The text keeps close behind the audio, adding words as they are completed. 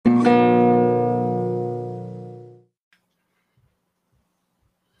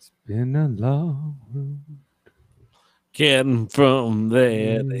Been a long road. Getting from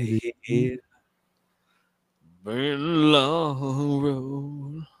there to Maybe. here. Been a long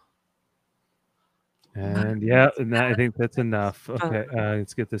road. And yeah, I think that's enough. Okay,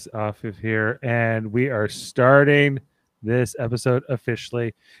 let's get this off of here. And we are starting this episode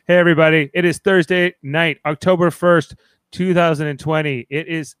officially. Hey, everybody, it is Thursday night, October 1st, 2020. It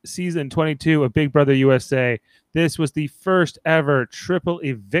is season 22 of Big Brother USA. This was the first ever triple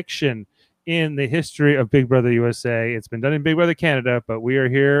eviction in the history of Big Brother USA. It's been done in Big Brother Canada, but we are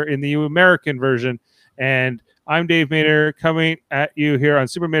here in the American version. And I'm Dave Mader coming at you here on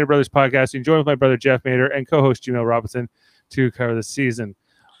Super Mader Brothers podcast. Joined with my brother Jeff Mader and co-host Jamil Robinson to cover the season.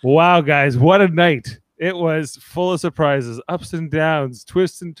 Wow, guys, what a night! It was full of surprises, ups and downs,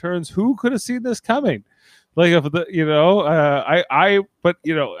 twists and turns. Who could have seen this coming? Like, if the,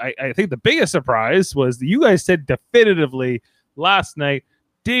 I think the biggest surprise was that you guys said definitively last night,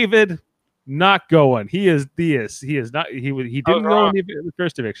 David not going. He is not. He didn't go in the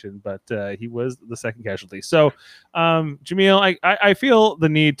first eviction, but he was the second casualty. So, Jamil, I feel the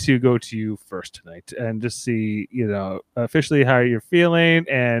need to go to you first tonight and just see, officially how you're feeling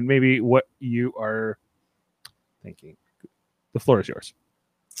and maybe what you are thinking. The floor is yours.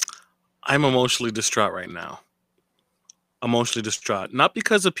 I'm emotionally distraught right now. Emotionally distraught, not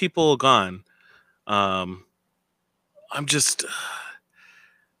because of people gone. I'm just.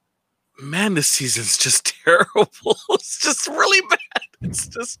 Man, this season's just terrible. It's just really bad. It's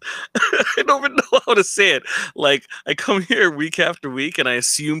just, I don't even know how to say it. Like, I come here week after week and I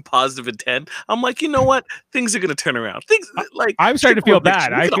assume positive intent. I'm like, you know what? Things are going to turn around. Things like I'm starting to feel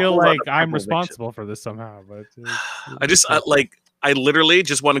bad. I feel like I'm triple responsible for this somehow, but I literally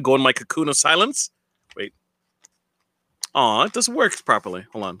just want to go in my cocoon of silence. Wait. Aw, it doesn't work properly.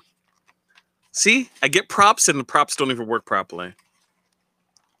 Hold on. See? I get props and the props don't even work properly.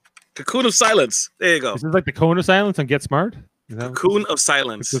 Cocoon of silence. There you go. This is like the cone of silence on Get Smart. Cocoon of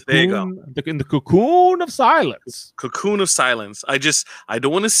silence. There you go. In the cocoon of silence. Cocoon of silence. I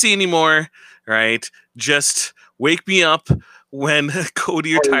don't want to see anymore. Right? Just wake me up when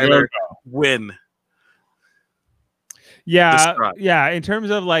Cody or Tyler win. Yeah. In terms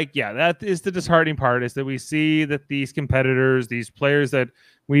of that is the disheartening part, is that we see that these competitors, these players that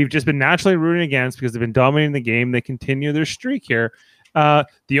we've just been naturally rooting against because they've been dominating the game, they continue their streak here.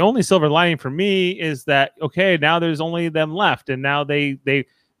 The only silver lining for me is that, okay, now there's only them left, and now they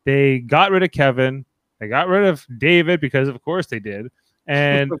got rid of Kevin, they got rid of David, because of course they did,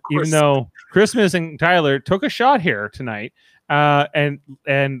 and even though Christmas and Tyler took a shot here tonight, and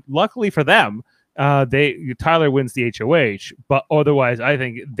luckily for them, Tyler wins the HOH, but otherwise I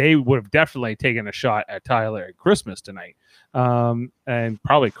think they would have definitely taken a shot at Tyler and Christmas tonight, and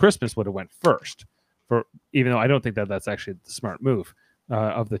probably Christmas would have went first. Even though I don't think that's actually the smart move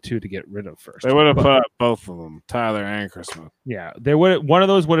of the two to get rid of first. They would have put up both of them, Tyler and Christmas. Yeah, one of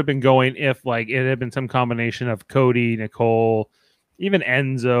those would have been going if it had been some combination of Cody, Nicole, even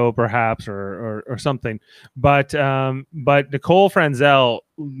Enzo perhaps, or something. But Nicole Franzel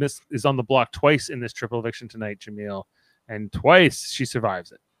is on the block twice in this triple eviction tonight, Jamil, and twice she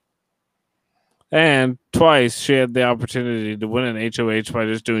survives it. And twice she had the opportunity to win an HOH by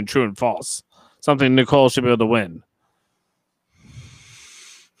just doing true and false. Something Nicole should be able to win.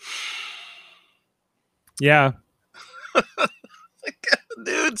 Yeah.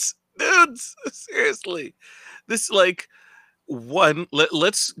 dudes, seriously. This let's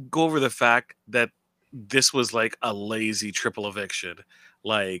go over the fact that this was like a lazy triple eviction.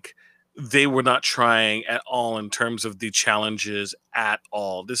 Like, they were not trying at all in terms of the challenges at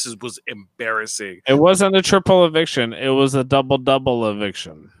all. This was embarrassing. It wasn't a triple eviction. It was a double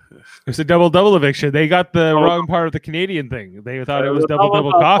eviction. It's a double eviction. They got the wrong part of the Canadian thing. They thought it was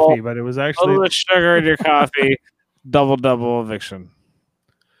double coffee, but it was actually a little sugar in your coffee. double eviction.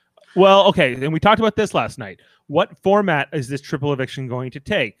 Well, okay, and we talked about this last night. What format is this triple eviction going to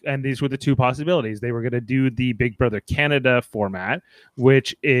take? And these were the two possibilities. They were going to do the Big Brother Canada format,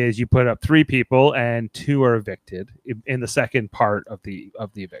 which is you put up 3 people and 2 are evicted in the second part of the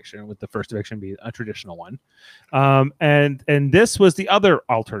eviction, with the first eviction being a traditional one. And this was the other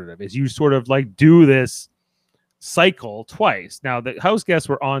alternative, is you sort of do this cycle twice. Now, the house guests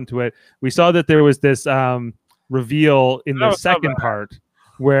were onto it. We saw that there was this reveal in the second part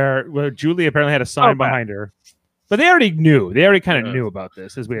where Julie apparently had a sign behind her. But they already knew. They already kind of knew about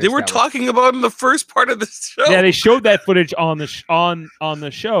this, as they were talking about in the first part of the show. Yeah, they showed that footage on the on the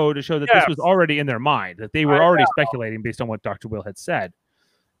show to show that this was already in their mind, that they were already speculating based on what Dr. Will had said,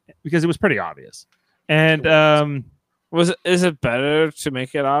 because it was pretty obvious. And Is it better to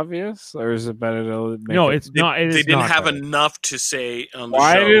make it obvious, or is it better to make No, it... it's not. It They is didn't not have better. enough to say on the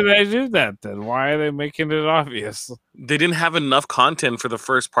Why show. do they do that then? Why are they making it obvious? They didn't have enough content for the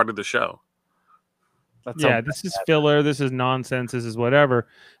first part of the show. That's Yeah, this is filler. This is nonsense. This is whatever.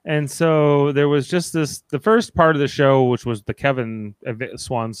 And so there was just the first part of the show, which was the Kevin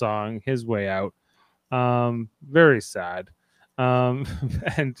Swan song, his way out. Very sad.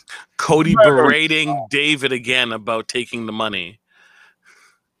 And Cody berating David again about taking the money.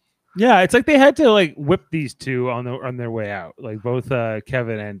 yeah, it's like they had to like whip these two on their way out, like both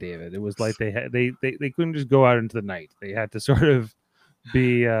Kevin and David. It was like they couldn't just go out into the night. They had to sort of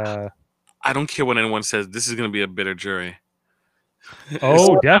be. I don't care what anyone says. This is going to be a bitter jury.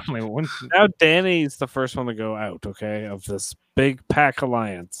 Oh, definitely. Now Danny's the first one to go out. Okay, of this big pack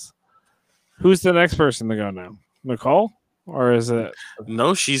alliance. Who's the next person to go now? Nicole, or is it?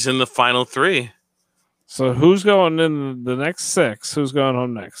 No, she's in the final 3. So who's going in the next 6? Who's going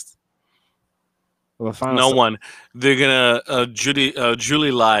home next? Well, the final No 6. one. They're gonna.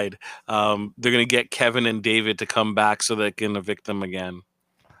 Julie lied. They're gonna get Kevin and David to come back so they can evict them again.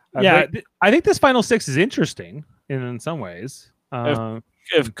 I think this final 6 is interesting in some ways.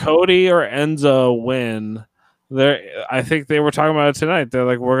 If Cody or Enzo win, I think they were talking about it tonight. They're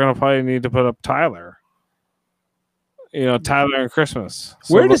like, we're gonna probably need to put up Tyler. Tyler and Christmas.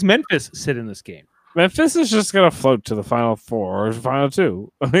 So where does Memphis sit in this game? Memphis is just gonna float to the final 4 or final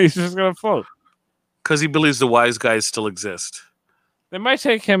 2. He's just gonna float Because he believes the wise guys still exist. They might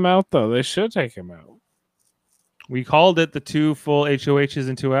take him out though. They should take him out. We called it the 2 full HOHs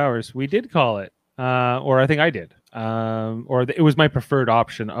in 2 hours. We did call it, or I think I did, it was my preferred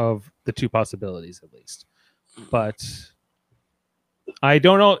option of the 2 possibilities at least. But I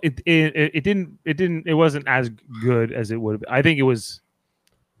don't know. It wasn't as good as it would have been. I think it was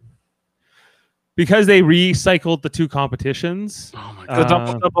because they recycled the 2 competitions. Oh my god!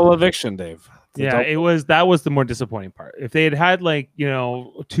 The double eviction, Dave. That was the more disappointing part. If they had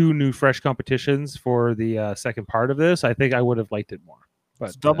 2 new fresh competitions for the second part of this, I think I would have liked it more. But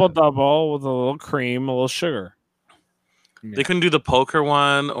It's double with a little cream, a little sugar. They couldn't do the poker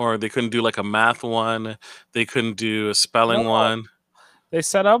one, or they couldn't do like a math one. They couldn't do a spelling one. They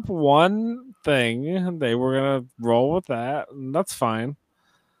set up one thing. They were gonna roll with that, and that's fine.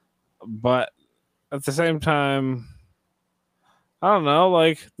 But at the same time, I don't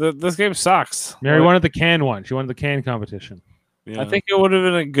know. This game sucks. Mary wanted the can one. She wanted the can competition. Yeah. I think it would have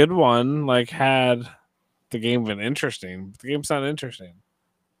been a good one. Had the game been interesting. But the game's not interesting.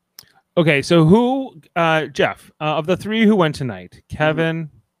 Okay, so who, Jeff, of the 3 who went tonight, Kevin,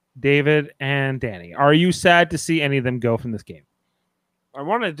 David, and Danny, are you sad to see any of them go from this game? I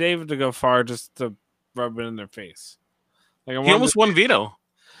wanted David to go far just to rub it in their face. He almost won veto.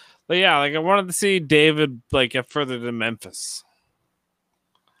 But yeah, I wanted to see David get further than Memphis.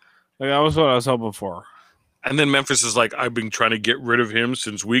 That was what I was hoping for. And then Memphis is like, I've been trying to get rid of him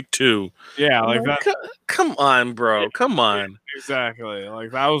since week 2. Yeah, that. Come on, bro. Come on. Exactly.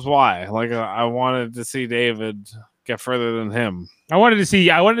 That was why. I wanted to see David get further than him. I wanted to see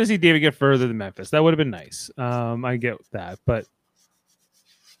David get further than Memphis. That would have been nice. I get that, but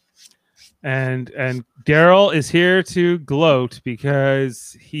and Daryl is here to gloat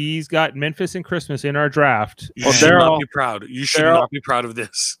because he's got Memphis and Christmas in our draft. You should not be proud. You should not be proud of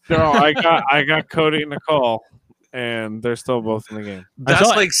this. Daryl, I got Cody and Nicole, and they're still both in the game.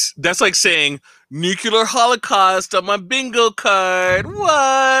 That's like saying nuclear holocaust on my bingo card.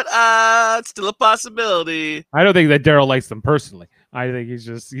 What? It's still a possibility. I don't think that Daryl likes them personally. I think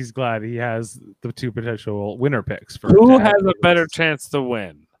he's glad he has the 2 potential winner picks. Who has a better chance to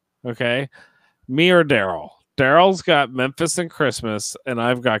win? Okay, me or Daryl? Daryl's got Memphis and Christmas, and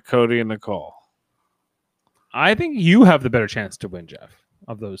I've got Cody and Nicole. I think you have the better chance to win, Jeff,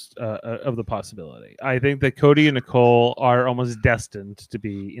 of those of the possibility. I think that Cody and Nicole are almost destined to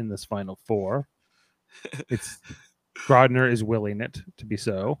be in this final 4. It's Grodner is willing it to be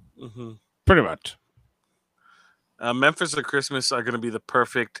so. Mm-hmm. Pretty much. Memphis or Christmas are going to be the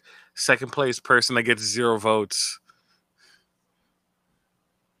perfect second place person that gets 0 votes.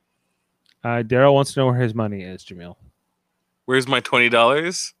 Daryl wants to know where his money is, Jamil. Where's my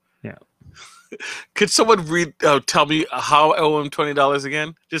 $20? Yeah. Could someone tell me how I owe him $20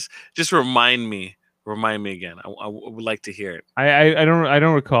 again? Just remind me. Remind me again. I would like to hear it. I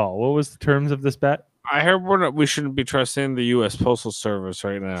don't recall. What was the terms of this bet? I heard we shouldn't be trusting the U.S. Postal Service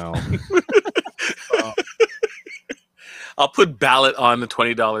right now. I'll put ballot on the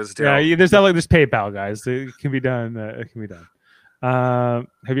 $20. Daryl. Yeah, there's not there's PayPal, guys. It can be done. It can be done.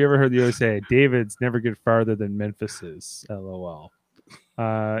 Have you ever heard the other say, David's never get farther than Memphis's? LOL.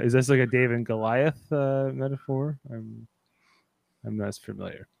 Is this like a David and Goliath metaphor? I'm not as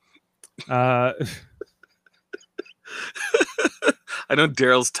familiar. I know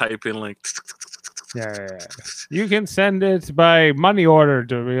Daryl's typing like. Yeah. You can send it by money order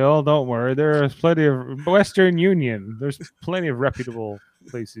to me. Oh, don't worry. There's plenty of Western Union. There's plenty of reputable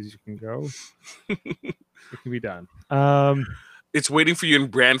places you can go. It can be done. It's waiting for you in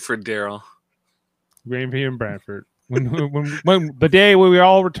Brantford, Daryl. Waiting for you in Brantford. When the day when we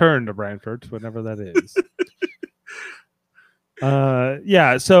all return to Brantford, whenever that is.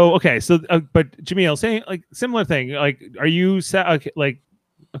 Yeah. So okay. So, but Jamil saying like similar thing. Like, are you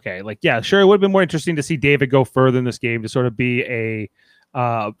okay, like, yeah, sure, it would have been more interesting to see David go further in this game to sort of be a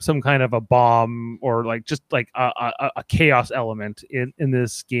some kind of a bomb or like just like a chaos element in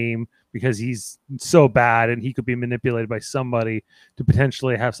this game because he's so bad and he could be manipulated by somebody to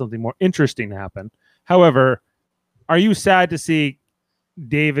potentially have something more interesting happen. However, are you sad to see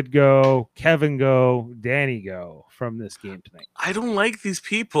David go, Kevin go, Danny go from this game tonight? I don't like these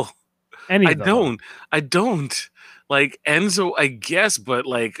people. I don't. Like Enzo, I guess, but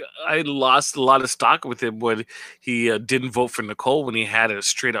like I lost a lot of stock with him when he didn't vote for Nicole when he had a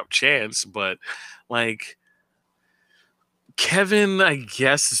straight up chance. But like Kevin, I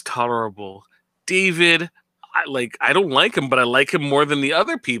guess is tolerable. David, I don't like him, but I like him more than the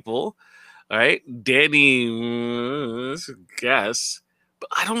other people. All right, Danny, I guess. But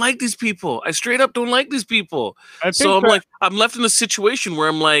I don't like these people. I straight up don't like these people. So I'm left in a situation where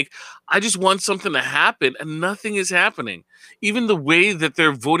I'm like, I just want something to happen, and nothing is happening. Even the way that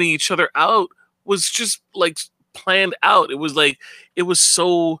they're voting each other out was just like planned out. It was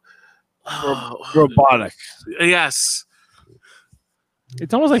so robotic. Yes.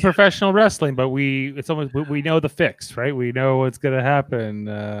 It's almost like professional wrestling, but we know the fix, right? We know what's gonna happen.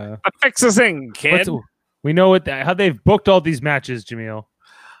 A fix a thing, kid. We know how they've booked all these matches, Jamil.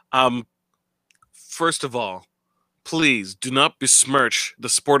 First of all, please do not besmirch the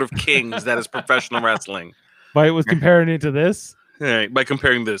sport of kings that is professional wrestling. By comparing it to this? All right, by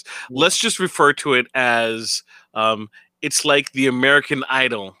comparing this. Let's just refer to it as it's like the American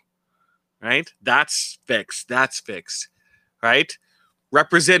Idol, right? That's fixed. Right?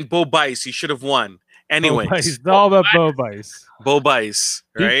 Represent Bo Bice. He should have won. Anyways. It's all about Bo Bice. Bo Bice,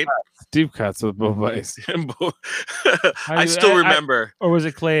 right? Deep cuts with Bo Bice. I still remember. Or was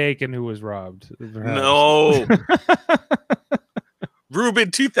it Clay Aiken who was robbed? No.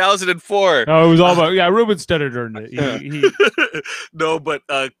 Ruben 2004. Oh, it was all about Ruben Studdard earned it. No, but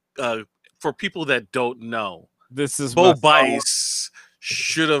for people that don't know, this is Bo Bice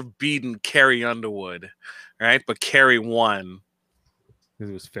should have beaten Carrie Underwood, right? But Carrie won. Because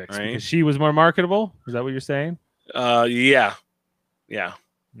it was fixed. Right? Because she was more marketable? Is that what you're saying? Yeah.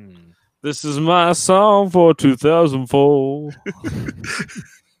 This is my song for 2004.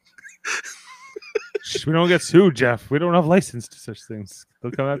 We don't get sued, Jeff. We don't have license to such things.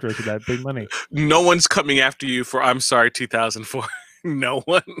 They'll come after us with that big money. No one's coming after you for I'm sorry 2004. No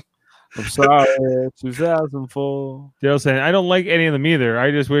one. I'm sorry 2004. Daryl's saying I don't like any of them either.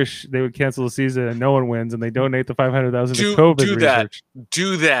 I just wish they would cancel the season and no one wins and they donate the $500,000 to COVID research.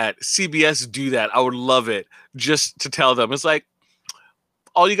 Do that. CBS do that. I would love it. Just to tell them it's like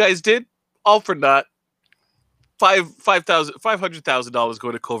all you guys did, all for naught. $500,000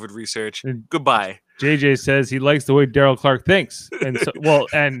 go to COVID research. Goodbye. JJ says he likes the way Daryl Clark thinks, and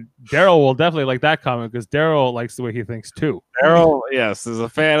and Daryl will definitely like that comment because Daryl likes the way he thinks too. Daryl, yes, is a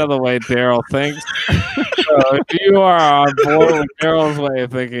fan of the way Daryl thinks. So if you are on board with Daryl's way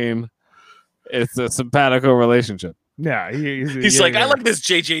of thinking, it's a simpatico relationship. Yeah, he's like, I like this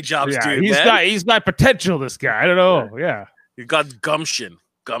JJ Jobs dude. He's got potential. This guy, I don't know. Yeah, he got gumption.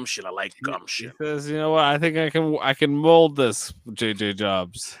 I like gumption. He says, you know what? I think I can mold this JJ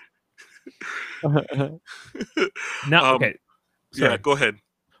Jobs. Now, okay. Yeah, go ahead.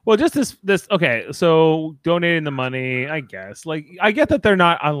 Well, just this. Okay, so donating the money, I guess. Like, I get that they're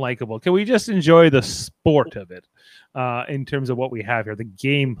not unlikable. Can we just enjoy the sport of it, in terms of what we have here, the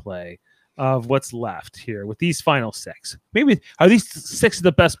gameplay of what's left here with these final six? Maybe are these six of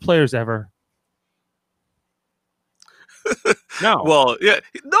the best players ever? No. Well,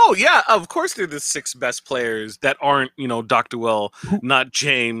 yeah, of course they're the six best players that aren't, Dr. Will, not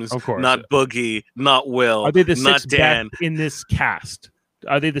James, of course, not Boogie, not Will, are they the not six Dan in this cast?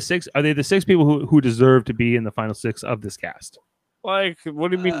 Are they the six people who deserve to be in the final six of this cast? Like, what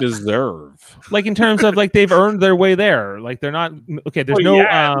do you mean deserve? Like in terms of like they've earned their way there. Like they're not okay. There's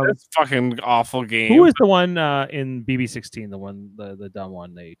that's fucking awful game. Who was the one in BB16? The one, the dumb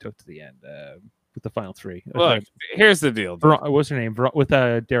one they took to the end. with the final three. Look, here's the deal. What's her name? With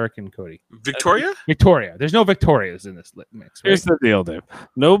Derek and Cody. Victoria? Victoria. There's no Victorias in this mix. Right? Here's the deal, Dave.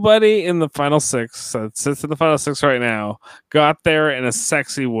 Nobody in the final six that sits in the final six right now got there in a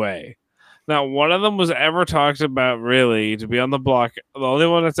sexy way. Not one of them was ever talked about really to be on the block. The only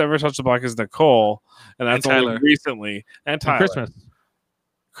one that's ever touched the block is Nicole, and that's And only Tyler. recently. And Tyler.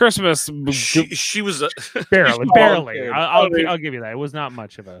 Christmas. She was barely. I'll give you that. It was not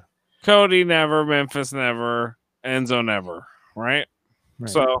much of a. Cody never, Memphis never, Enzo never, right?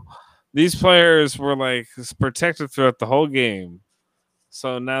 So these players were like protected throughout the whole game.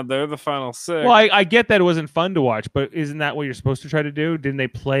 So now they're the final six. Well, I get that it wasn't fun to watch, but isn't that what you're supposed to try to do? Didn't they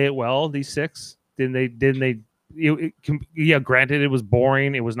play it well? These six? Didn't they? Yeah, granted, it was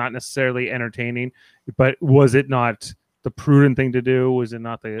boring. It was not necessarily entertaining, but was it not the prudent thing to do? Was it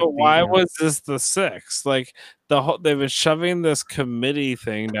not the? But why was this the six? Like they've been shoving this committee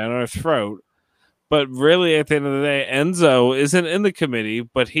thing down our throat. But really, at the end of the day, Enzo isn't in the committee,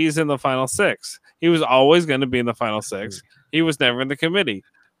 but he's in the final six. He was always going to be in the final six. He was never in the committee,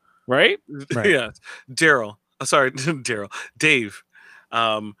 right? Yeah. Daryl. Sorry, Daryl. Dave.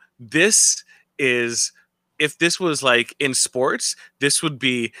 This is, if this was like in sports, this would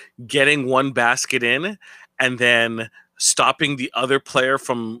be getting one basket in and then stopping the other player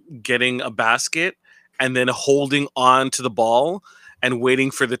from getting a basket and then holding on to the ball and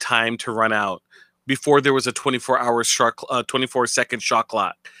waiting for the time to run out before there was a 24-second shot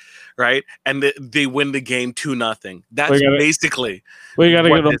clock. Right, and they win the game 2-0. That's basically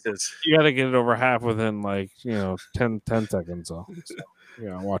what this is. You got to get it over half within 10 seconds. So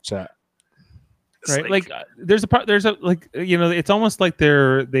watch that. Right, there's a it's almost like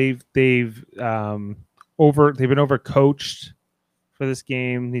they've been overcoached for this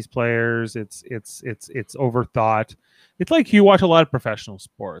game. These players, it's overthought. It's like you watch a lot of professional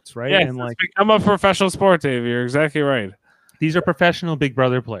sports, right? Yeah, and become a professional sport, Dave. You're exactly right. These are professional Big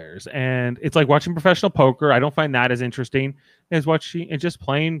Brother players, and it's like watching professional poker. I don't find that as interesting as watching and just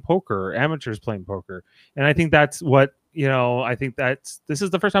playing poker, amateurs playing poker. And I think that's what this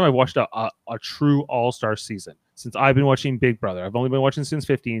is the first time I've watched a true all-star season since I've been watching Big Brother. I've only been watching since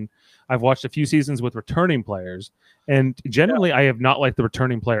 15. I've watched a few seasons with returning players, and generally I have not liked the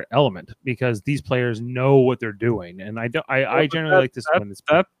returning player element because these players know what they're doing, and I generally like this one.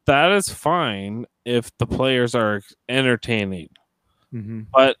 That is fine if the players are entertaining. Mm-hmm.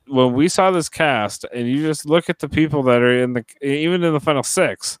 But when we saw this cast, and you just look at the people that are even in the final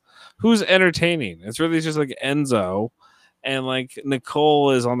six, who's entertaining? It's really just like Enzo. And Nicole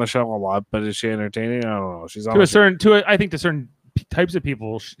is on the show a lot, but is she entertaining? I don't know. She's on I think to certain types of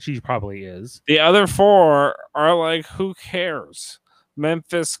people, she probably is. The other four are who cares?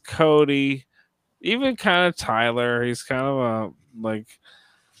 Memphis, Cody, even kind of Tyler. He's kind of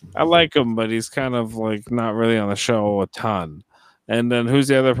I like him, but he's kind of not really on the show a ton. And then who's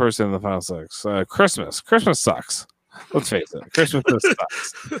the other person in the final six? Christmas. Christmas sucks. Let's face it. Christmas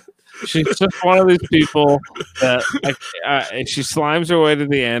sucks. She's just one of these people that she slimes her way to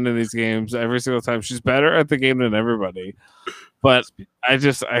the end in these games every single time. She's better at the game than everybody, but I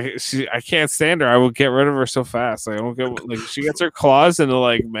can't stand her. I will get rid of her so fast. I don't get she gets her claws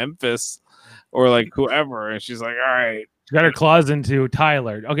into Memphis or whoever, and she's like, all right. She got her claws into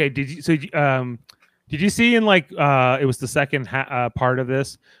Tyler. Okay, did you see in it was the second part of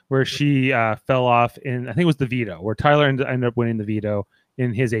this where she fell off in, I think it was the veto, where Tyler ended up winning the veto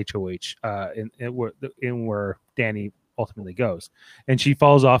in his HOH in where Danny ultimately goes, and she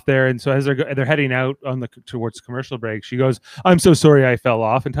falls off there, and so as they're heading out towards commercial break, she goes, "I'm so sorry I fell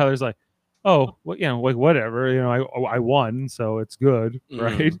off," and Tyler's like, "Oh, well, whatever, I won, so it's good,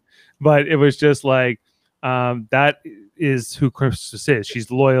 right?" But it was just that is who Christmas is. She's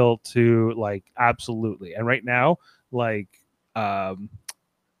loyal to absolutely, and right now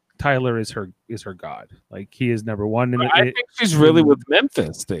Tyler is her god. He is number one. I think she's really with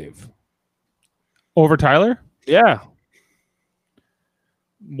Memphis, Dave. Over Tyler? Yeah.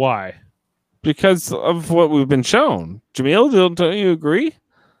 Why? Because of what we've been shown. Jamil, don't you agree?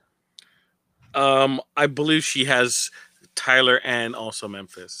 I believe she has Tyler and also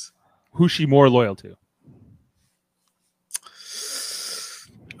Memphis. Who's she more loyal to?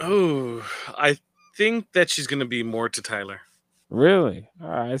 Oh, I think that she's going to be more to Tyler. Really? All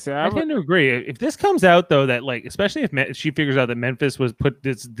right. I tend to agree. If this comes out though, that especially if she figures out that Memphis was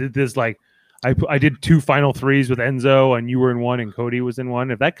did this I did 2 final threes with Enzo and you were in one and Cody was in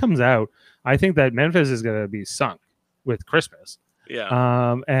one. If that comes out, I think that Memphis is going to be sunk with Christmas.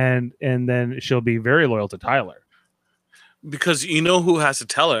 Yeah. And then she'll be very loyal to Tyler. Because you know who has to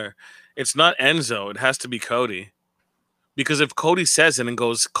tell her? It's not Enzo. It has to be Cody. Because if Cody says it and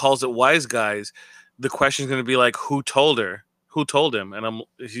calls it wise guys, the question's going to be like, who told her? Who told him? And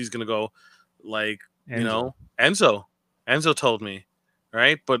he's going to go like, Enzo. Enzo told me,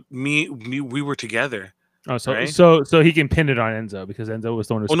 right? But we were together. Oh, so right? so he can pin it on Enzo because Enzo was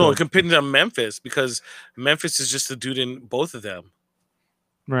the one who. Oh no, he can pin it on Memphis because Memphis is just the dude in both of them.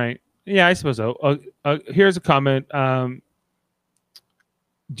 Right. Yeah, I suppose so. Here's a comment.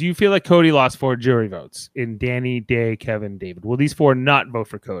 Do you feel like Cody lost 4 jury votes in Danny, Day, Kevin, David? Will these 4 not vote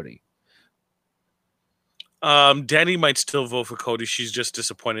for Cody? Danny might still vote for Cody. She's just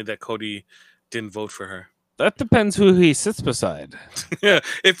disappointed that Cody didn't vote for her. That depends who he sits beside. Yeah,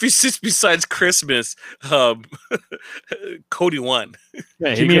 if he sits beside Christmas, Cody won.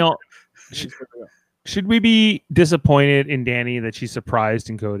 Yeah, Jamil, should we be disappointed in Danny that she's surprised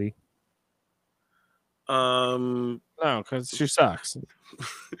in Cody? No, because she sucks.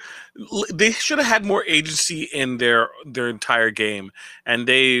 They should have had more agency in their entire game, and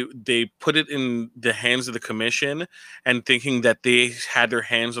they put it in the hands of the commission and thinking that they had their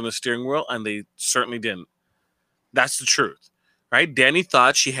hands on the steering wheel, and they certainly didn't. That's the truth, right? Danny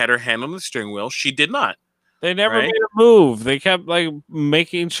thought she had her hand on the steering wheel. She did not. They never right? made a move. They kept like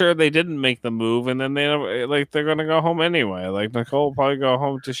making sure they didn't make the move, and then they're gonna go home anyway. Like Nicole will probably go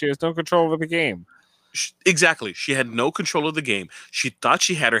home till she has no control over the game. Exactly. She had no control of the game. She thought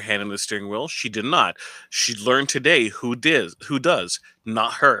she had her hand on the steering wheel. She did not. She learned today who does,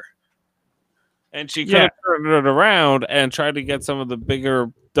 not her. And she could have turned it around and tried to get some of the bigger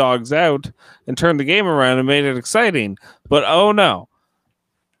dogs out and turned the game around and made it exciting. But oh no.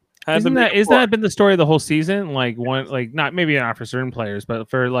 Isn't that been the story of the whole season? Like not maybe not for certain players, but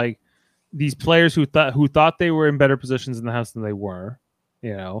for like these players who thought they were in better positions in the house than they were,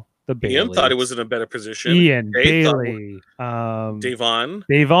 you know. Ian thought he was in a better position. Ian, Bailey, Davon,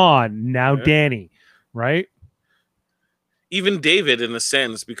 now Danny, right? Even David, in a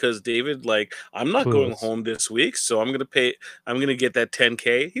sense, because David, like, I'm not going home this week, so I'm gonna get that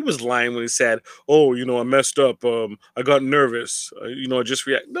 $10K. He was lying when he said, "Oh, I messed up. I got nervous. I just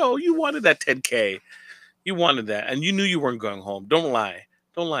react." No, you wanted that $10K. You wanted that, and you knew you weren't going home. Don't lie,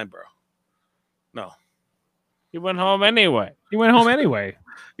 bro. No, he went home anyway.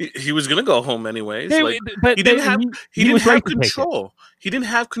 He was gonna go home anyways. But he didn't have control. He didn't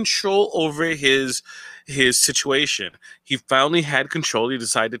have control over his situation. He finally had control. He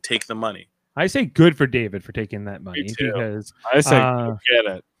decided to take the money. I say good for David for taking that money because I say get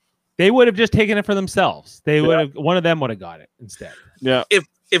it. They would have just taken it for themselves. They would have. One of them would have got it instead. Yeah.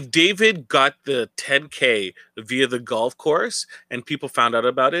 If David got the $10K via the golf course and people found out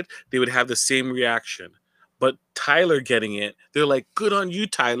about it, they would have the same reaction. But Tyler getting it, they're like, good on you,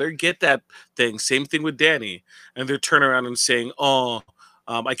 Tyler. Get that thing. Same thing with Danny. And they're turning around and saying,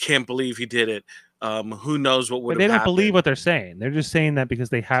 I can't believe he did it. Who knows what would have happened. They don't believe what they're saying. They're just saying that because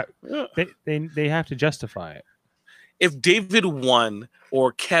they have they have to justify it. If David won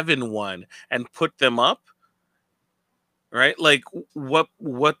or Kevin won and put them up, right? Like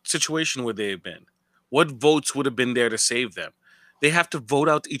what situation would they have been? What votes would have been there to save them? They have to vote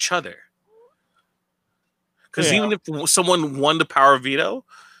out each other. Because even if someone won the power of veto,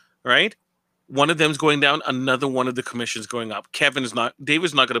 right? One of them's going down, another one of the commissions going up. David's not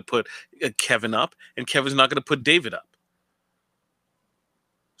going to put Kevin up, and Kevin's not going to put David up.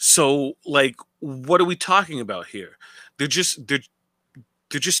 So, like, what are we talking about here? They're just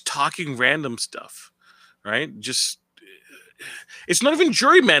talking random stuff, right? It's not even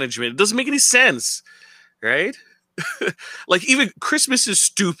jury management. It doesn't make any sense, right? Like, even Christmas is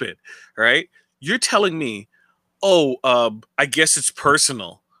stupid, right? You're telling me, I guess it's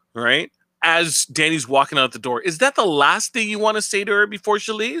personal, right? As Danny's walking out the door. Is that the last thing you want to say to her before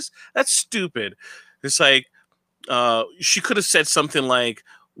she leaves? That's stupid. It's like, she could have said something like,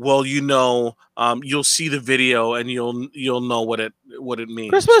 well, you'll see the video and you'll know what it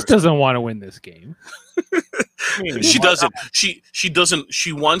means. Christmas doesn't want to win this game. She doesn't. She doesn't.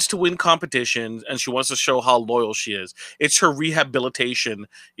 She wants to win competitions and she wants to show how loyal she is. It's her rehabilitation,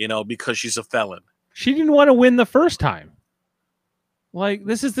 because she's a felon. She didn't want to win the first time. Like,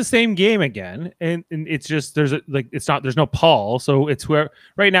 this is the same game again, and it's just there's no Paul, so it's where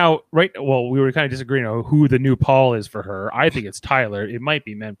well, we were kind of disagreeing on who the new Paul is for her. I think it's Tyler. It might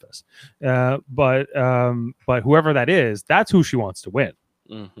be Memphis, but whoever that is, that's who she wants to win.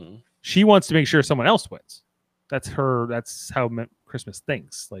 Mm-hmm. She wants to make sure someone else wins. That's her. That's how Christmas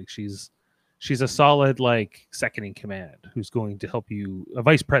thinks. Like she's a solid second in command who's going to help you. A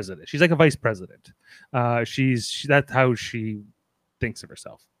vice president. She's like a vice president. That's how she thinks of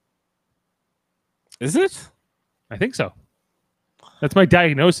herself. Is it? I think so. That's my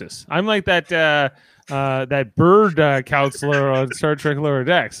diagnosis. I'm like that bird counselor on Star Trek Lower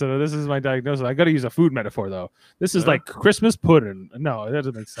Decks. So this is my diagnosis. I got to use a food metaphor though. This is like Christmas pudding. No, that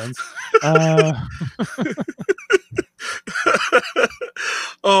doesn't make sense.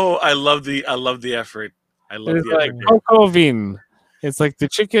 Oh, I love the effort. I love It's the like effort. cocoa vin. It's like the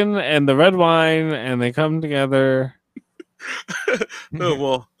chicken and the red wine, and they come together. Oh,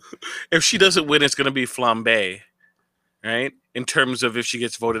 well, if she doesn't win, it's going to be flambe, right? In terms of if she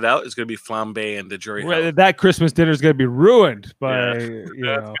gets voted out, it's going to be flambe and the jury. Well, that Christmas dinner is going to be ruined by That's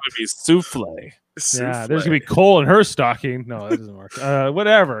gonna be souffle. yeah. There's going to be coal in her stocking. No, that doesn't work.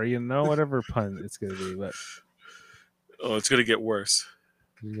 Whatever whatever pun it's going to be. But oh, it's going to get worse.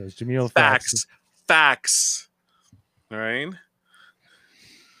 Jamil Facts. All right.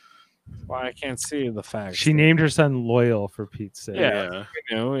 Why I can't see the facts. She named her son Loyal for Pete's sake. Yeah.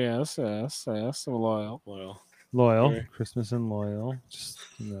 Yes. Loyal. Loyal. Right. Christmas and Loyal. Just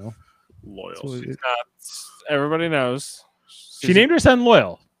Loyal. so Everybody knows. she named her son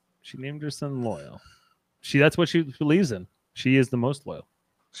Loyal. That's what she believes in. She is the most loyal.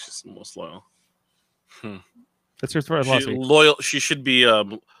 She's the most loyal. That's her She's philosophy. loyal. She should be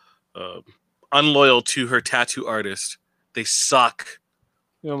unloyal to her tattoo artist. They suck.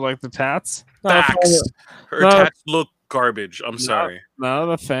 You don't like the tats? Facts. Her No. tats look garbage. I'm sorry. Not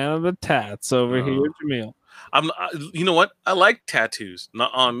a fan of the tats over here, Jamil. You know what? I like tattoos.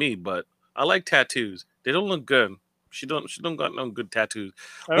 Not on me, but I like tattoos. They don't look good. She don't got no good tattoos.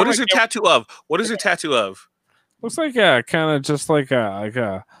 What is her tattoo of? What is her tattoo of? Looks like kind of just like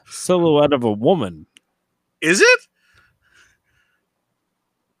a silhouette of a woman. Is it?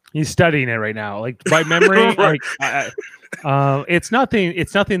 He's studying it right now, like by memory. Like, it's nothing.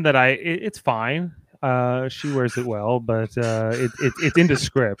 It's nothing that it's fine. She wears it well, but it's in the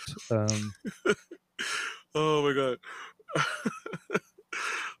script. Oh my god.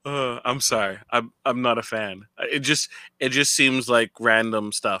 I'm sorry. I'm not a fan. It just seems like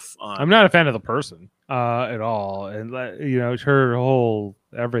random stuff. I'm not a fan of the person at all, and her whole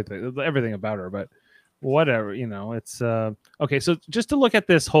everything about her. But whatever, it's okay. So just to look at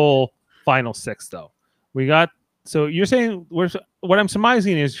this whole final six, though, we got. So you're saying what I'm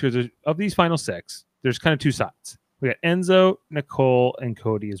surmising is of these final six, there's kind of two sides. We got Enzo, Nicole, and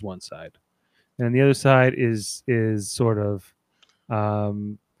Cody is one side, and the other side is sort of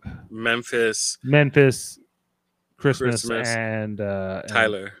Memphis, Christmas, and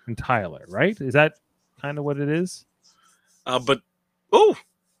Tyler, and Tyler. Right? Is that kind of what it is? But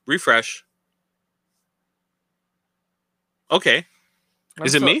refresh. Okay,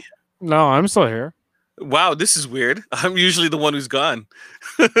 is it me? No, I'm still here. Wow, this is weird. I'm usually the one who's gone.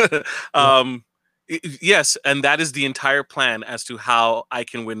 Yes, and that is the entire plan as to how I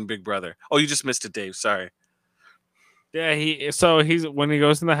can win Big Brother. Oh, you just missed it, Dave. Sorry. Yeah, he's when he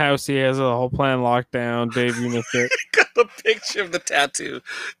goes in the house, he has a whole plan locked down. Dave, you missed it. Got the picture of the tattoo.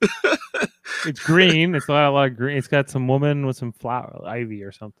 It's green. It's got a lot of green. It's got some woman with some flower, ivy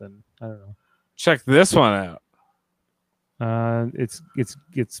or something. I don't know. Check this one out. It's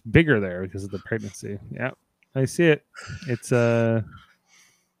bigger there because of the pregnancy. Yeah, I see it. It's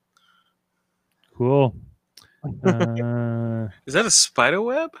cool. Is that a spider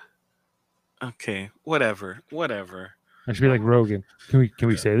web? Okay, whatever. I should be like Rogan. Can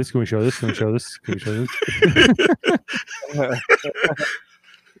we say this? Can we show this? Can we show this? Can we show this?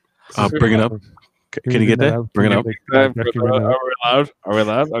 Bring it up. Can you get that? Bring it up. Are we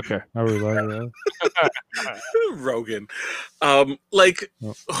allowed? Okay. Are we allowed? Rogan. I'm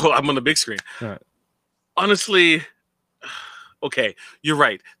on the big screen. All right. Honestly, okay, you're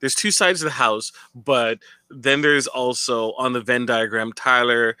right. There's two sides of the house, but then there's also on the Venn diagram,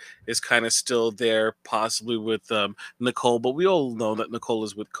 Tyler is kind of still there, possibly with Nicole, but we all know that Nicole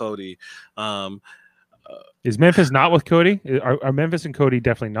is with Cody. Is Memphis not with Cody? Are Memphis and Cody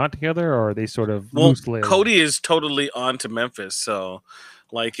definitely not together, or are they sort of loosely? Cody is totally on to Memphis, so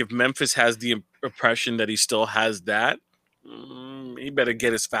like if Memphis has the impression that he still has that, he better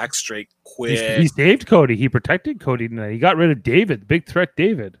get his facts straight quick. He saved Cody. He protected Cody tonight. He got rid of David, the big threat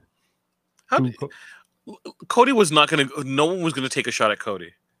David. Cody was not going to. No one was going to take a shot at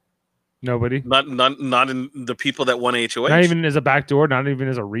Cody. Nobody. Not in the people that won HOH. Not even as a backdoor. Not even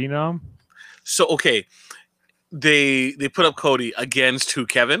as a renom. So okay, they put up Cody against who?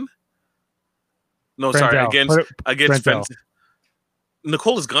 Kevin? No, sorry, against Frenzel.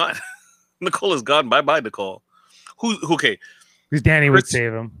 Nicole is gone. Nicole is gone. Bye, Nicole. Who? Okay, because Danny would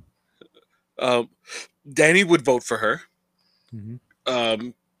save him. Danny would vote for her. Mm-hmm.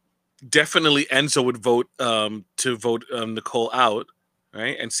 Definitely Enzo would vote to vote Nicole out,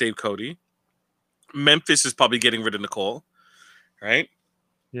 right, and save Cody. Memphis is probably getting rid of Nicole, right?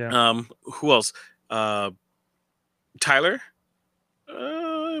 Yeah. Who else? Tyler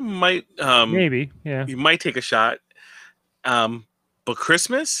might Maybe. Yeah. he might take a shot. But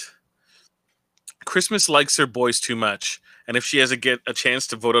Christmas likes her boys too much, and if she has get a chance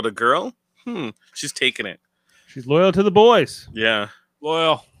to vote out a girl, she's taking it. She's loyal to the boys. Yeah.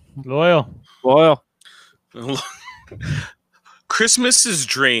 Loyal. Christmas's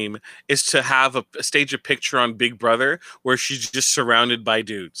dream is to have a stage a picture on Big Brother where she's just surrounded by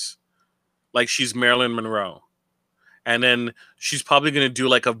dudes, like she's Marilyn Monroe, and then she's probably going to do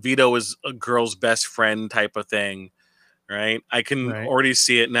like a Vito is a girl's best friend type of thing, right? I can already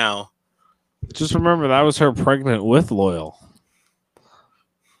see it now. Just remember that was her pregnant with Loyal.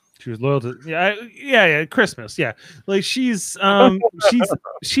 She was loyal to yeah. Christmas, yeah. Like she's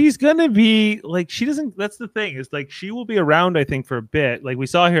gonna be like she doesn't. That's the thing is like she will be around. I think for a bit. Like we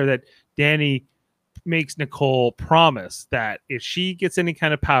saw here that Danny makes Nicole promise that if she gets any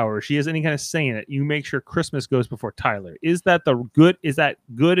kind of power, she has any kind of say in it, you make sure Christmas goes before Tyler. Is that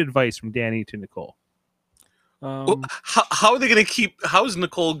good advice from Danny to Nicole? How are they gonna keep? How is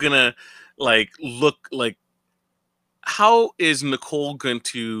Nicole gonna like look like? How is Nicole going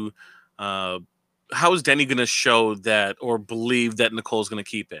to? How is Danny going to show that or believe that Nicole's going to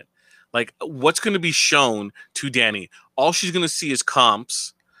keep it? Like, what's going to be shown to Danny? All she's going to see is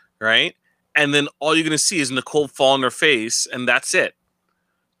comps, right? And then all you're going to see is Nicole fall on her face, and that's it.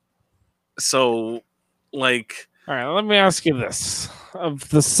 So, like, all right. Let me ask you this: of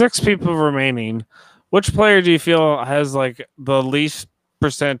the 6 people remaining, which player do you feel has like the least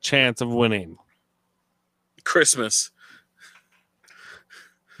 % chance of winning? Christmas.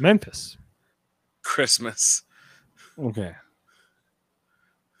 Memphis. Christmas. Okay.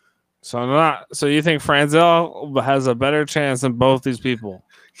 So you think Franzel has a better chance than both these people?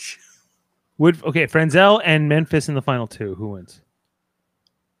 Franzel and Memphis in the final 2. Who wins?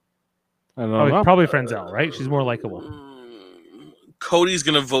 I don't know. Probably Franzel, right? She's more likable. Cody's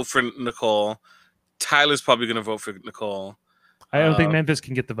gonna vote for Nicole. Tyler's probably gonna vote for Nicole. I don't think Memphis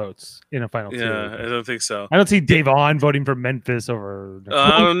can get the votes in a final 2. Yeah, I don't think so. I don't see Davon voting for Memphis over.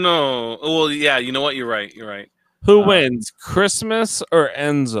 I don't know. Well, yeah, you know what? You're right. Who wins, Christmas or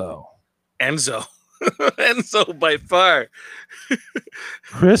Enzo? Enzo. Enzo by far.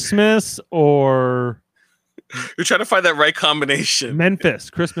 Christmas or you're trying to find that right combination. Memphis.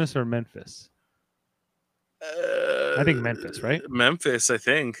 Christmas or Memphis? I think Memphis, right? Memphis, I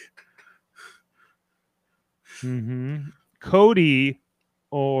think. Mm-hmm. Cody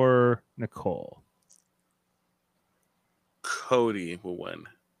or Nicole? Cody will win.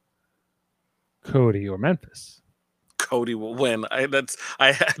 Cody or Memphis? Cody will win. I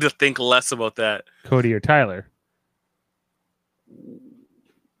had to think less about that. Cody or Tyler?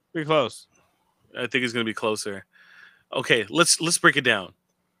 Pretty close. I think it's going to be closer. Okay, let's break it down.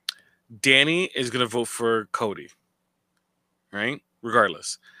 Danny is going to vote for Cody, right?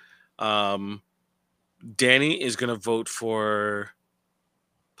 Regardless. Danny is going to vote for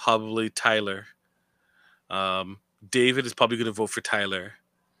probably Tyler. David is probably going to vote for Tyler.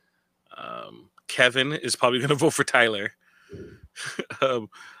 Kevin is probably going to vote for Tyler. Who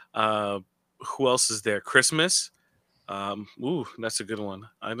else is there? Christmas. That's a good one.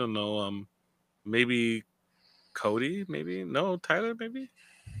 I don't know. Maybe Cody. Maybe no. Tyler. Maybe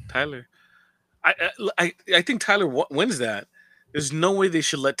Tyler. I think Tyler wins that. There's no way they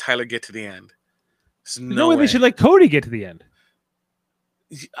should let Tyler get to the end. There's no way they should let Cody get to the end.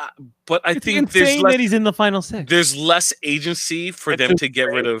 But I it's think insane there's less, that he's in the final 6. There's less agency for them to get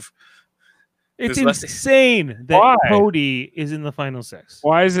rid of. It's insane that Cody is in the final 6.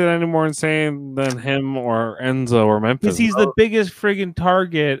 Why is it any more insane than him or Enzo or Memphis? Because he's the biggest friggin'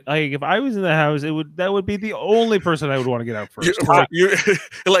 target. Like if I was in the house, that would be the only person I would want to get out first. You're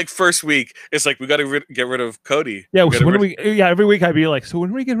like first week, it's like we got to get rid of Cody. Yeah, every week I'd be like, so when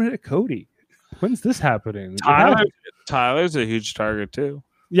are we getting rid of Cody? When's this happening? Tyler's a huge target too.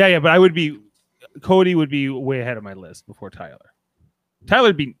 Yeah, but Cody would be way ahead of my list before Tyler. Tyler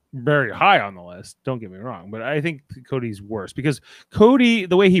would be very high on the list. Don't get me wrong, but I think Cody's worse because Cody,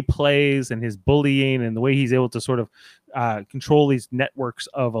 the way he plays and his bullying and the way he's able to sort of control these networks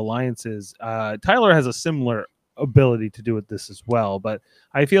of alliances, Tyler has a similar ability to do this as well. But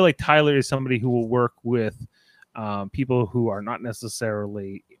I feel like Tyler is somebody who will work with people who are not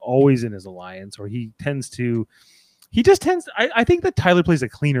necessarily always in his alliance, or I think that Tyler plays a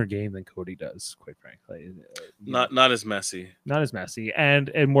cleaner game than Cody does, quite frankly. Not as messy. Not as messy and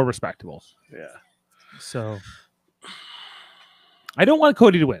more respectable. Yeah. So I don't want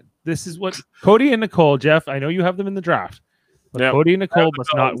Cody to win. This is what Cody and Nicole, Jeff, I know you have them in the draft. But Cody and Nicole must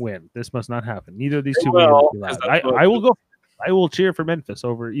not win. This must not happen. Neither of these two will be allowed. I will cheer for Memphis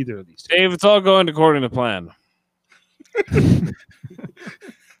over either of these two. Dave, it's all going according to plan.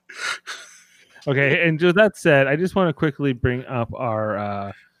 Okay, and with that said, I just want to quickly bring up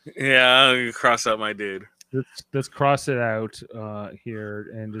our. Yeah, you cross out my dude. Let's cross it out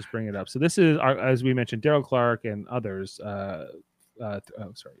here and just bring it up. So this is our, as we mentioned, Daryl Clark and others. Sorry,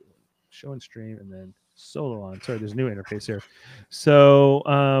 show and stream, and then solo on. Sorry, there's a new interface here.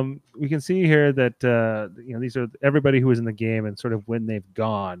 So we can see here that these are everybody who was in the game and sort of when they've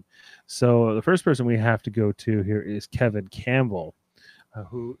gone. So the first person we have to go to here is Kevin Campbell,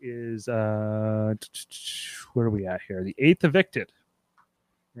 who is where are we at here? The 8th evicted.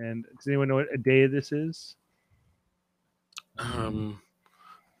 And does anyone know what a day this is?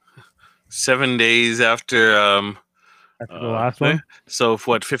 7 days after the last one. So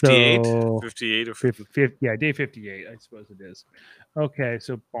what, 58? So, 58 or 50, yeah, day 58, I suppose it is. Okay,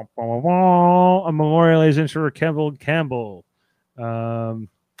 so a memorialization for Campbell.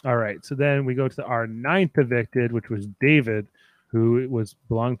 All right, so then we go to our 9th evicted, which was David, who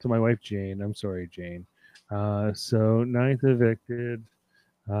belonged to my wife Jane. I'm sorry, Jane. So 9th evicted.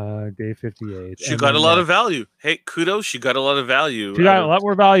 Day 58. She got a lot of value. Hey, kudos. She got a lot of value. She got a lot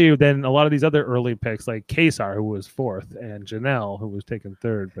more value than a lot of these other early picks, like Kesar, who was 4th, and Janelle, who was taken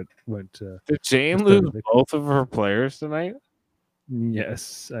 3rd, but went to. Did Jane lose both of her players tonight?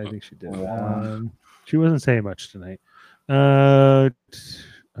 Yes, I think she did. Wow. She wasn't saying much tonight. And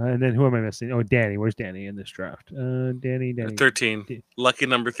then who am I missing? Oh, Danny. Where's Danny in this draft? Danny. 13. Lucky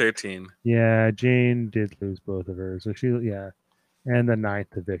number 13. Yeah, Jane did lose both of hers. So yeah. And the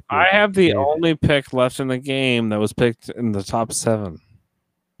 9th evicted. I have the only pick left in the game that was picked in the top 7.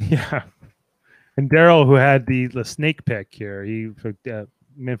 Yeah. And Daryl, who had the snake pick here, he took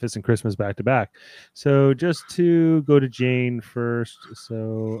Memphis and Christmas back to back. So just to go to Jane first.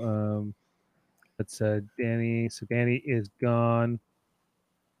 So that's Danny. So Danny is gone.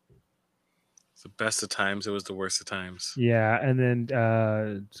 It's the best of times. It was the worst of times. Yeah. And then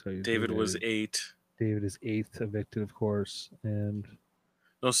David was 8. David is 8th evicted, of course, and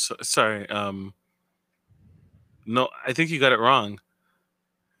sorry. No, I think you got it wrong.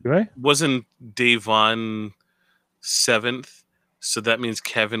 Do I? Wasn't Davon 7th? So that means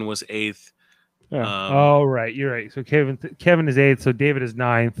Kevin was 8th. Yeah. Right, you're right. So Kevin is 8th. So David is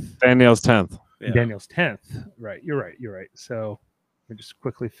 9th. Danielle's 10th. Yeah. Daniel's 10th. Right, you're right. So let me just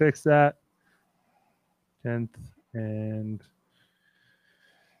quickly fix that. 10th and.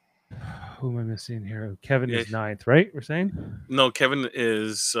 Who am I missing here? Kevin is 9th, right? We're saying? No, Kevin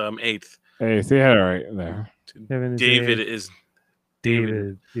is 8th. 8th, yeah, right there. David is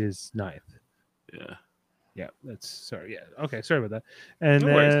 9th. Yeah. Yeah, sorry. Yeah. Okay, sorry about that. And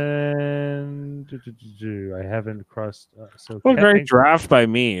No then I haven't crossed. Great draft by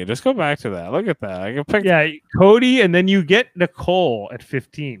me. Just go back to that. Look at that. I can pick. Yeah, Cody, and then you get Nicole at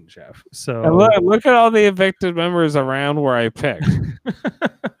 15, Jeff. So and look at all the evicted members around where I picked.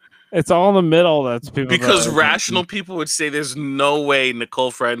 It's all in the middle. That's people. Because rational people would say there's no way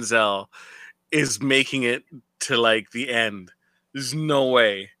Nicole Franzel is making it to like the end. There's no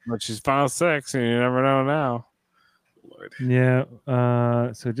way. But she's final 6, and you never know now. Lord. Yeah.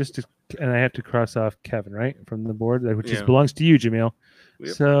 So and I have to cross off Kevin, right, from the board, which belongs to you, Jamil.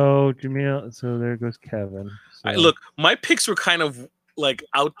 Yep. So Jamil. So there goes Kevin. So. Look, my picks were kind of like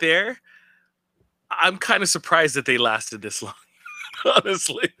out there. I'm kind of surprised that they lasted this long.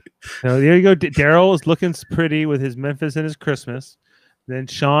 Honestly. So there you go. Daryl is looking pretty with his Memphis and his Christmas. Then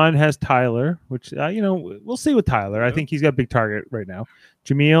Sean has Tyler, which we'll see with Tyler. I think he's got a big target right now.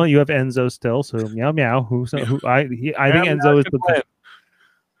 Jamil, you have Enzo still. So meow. I think Enzo is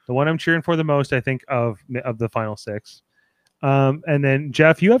the one I'm cheering for the most. I think of the final 6. And then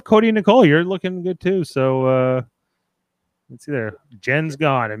Jeff, you have Cody and Nicole. You're looking good too. So let's see there. Jen's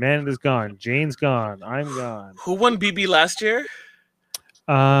gone. Amanda's gone. Jane's gone. I'm gone. Who won BB last year?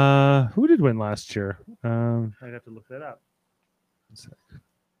 Who did win last year? I'd have to look that up.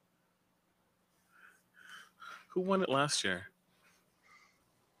 Who won it last year?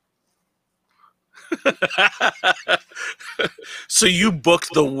 So you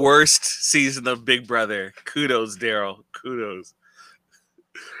booked the worst season of Big Brother. Kudos, Daryl. Kudos.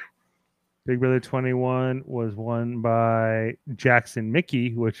 Big Brother 21 was won by Jackson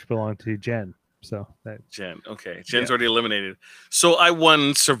Mickey, which belonged to Jen. So Jen. Okay. Jen's already eliminated. So I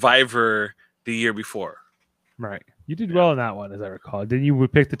won Survivor the year before. Right. You did well in that one, as I recall. Didn't you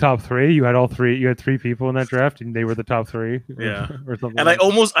pick the top 3? You had all 3. You had 3 people in that draft, and they were the top 3. Yeah. Or something. And I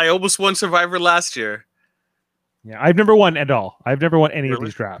almost won Survivor last year. Yeah, I've never won at all. I've never won any of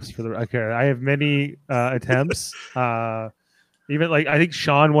these drafts. I have many attempts. Even like I think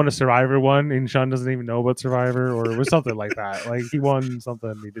Sean won a Survivor one, and Sean doesn't even know about Survivor, or it was something like that. Like he won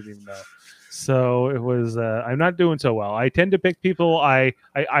something he didn't even know. So it was. I'm not doing so well. I tend to pick people. I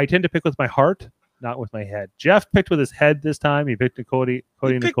tend to pick with my heart, not with my head. Jeff picked with his head this time. He picked Cody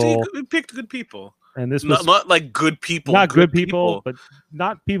and Nicole. We picked good people, and this was not like good people. Not good people, but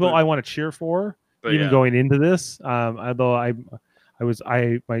not people I want to cheer for. Even going into this, although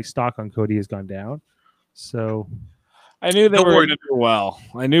my stock on Cody has gone down. So I knew they were going to do well.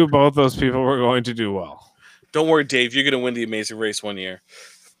 I knew both those people were going to do well. Don't worry, Dave. You're going to win the Amazing Race one year.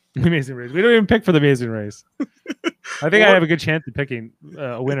 Amazing Race. We don't even pick for the Amazing Race. I think I have a good chance of picking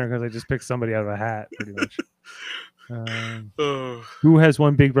a winner because I just picked somebody out of a hat, pretty much. Who has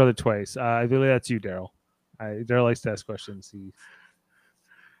won Big Brother twice? I believe that's you, Daryl. Daryl likes to ask questions.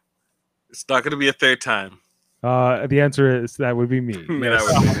 It's not going to be a third time. The answer is that would be me. Yes.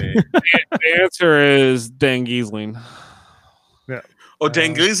 That would be me. The answer is Dan Giesling. Yeah. Oh,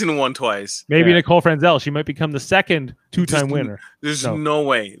 Dan Giesling won twice. Maybe Nicole Franzel. She might become the second two-time winner. There's no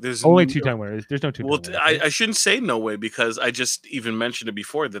way. There's only two-time winners. There's no two-time Well, winners. I shouldn't say no way because I just even mentioned it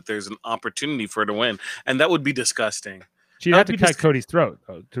before that there's an opportunity for her to win, and that would be disgusting. She'd have to cut Cody's throat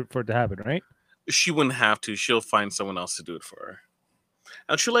for it to happen, right? She wouldn't have to. She'll find someone else to do it for her.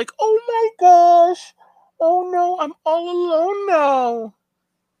 And she's like, oh my gosh. Oh no, I'm all alone now.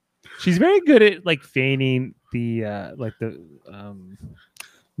 She's very good at like feigning the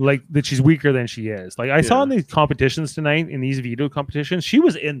like that she's weaker than she is. Like I saw in these competitions tonight, in these veto competitions, she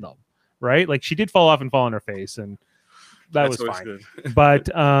was in them, right? Like she did fall off and fall on her face, and that's was fine. Good.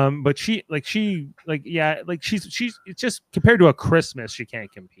 but she's it's just compared to a Christmas, she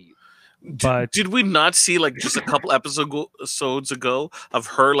can't compete. But did we not see like just a couple episodes ago of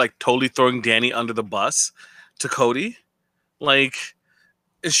her like totally throwing Danny under the bus to Cody? Like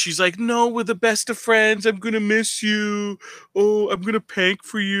she's like, no, we're the best of friends. I'm gonna miss you. Oh, I'm gonna pank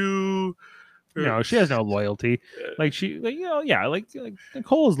for you. No, she has no loyalty. Like like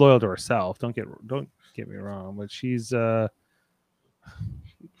Nicole is loyal to herself. Don't get me wrong, but she's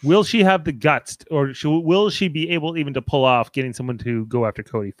will she have the guts, or will she be able even to pull off getting someone to go after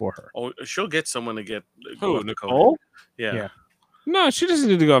Cody for her? Oh, she'll get someone to go after Nicole? Cody. Yeah. No, she doesn't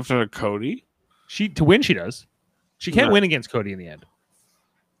need to go after Cody. To win, she does. She can't win against Cody in the end.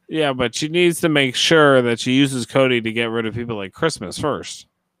 Yeah, but she needs to make sure that she uses Cody to get rid of people like Christmas first.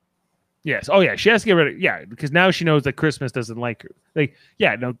 Yes. Oh, yeah. She has to get rid of because now she knows that Christmas doesn't like her. Like,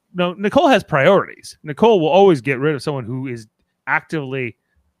 no. Nicole has priorities. Nicole will always get rid of someone who is actively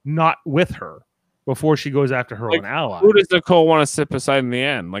not with her before she goes after her own ally. Who does Nicole want to sit beside in the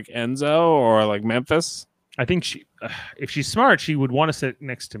end? Like Enzo or like Memphis? I think if she's smart, she would want to sit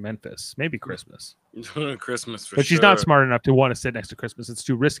next to Memphis. Maybe Christmas. Christmas, but she's not smart enough to want to sit next to Christmas. It's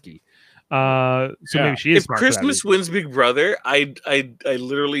too risky. Maybe she is. If Christmas wins Big Brother, I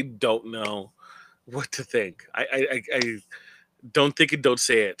literally don't know what to think. I don't think it. Don't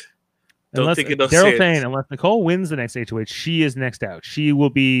say it. Don't think it. Don't say it. Unless Nicole wins the next HOH, she is next out. She will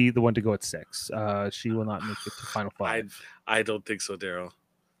be the one to go at 6. She will not make it to final 5. I don't think so, Daryl.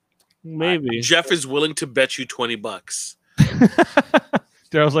 Maybe Jeff is willing to bet you $20.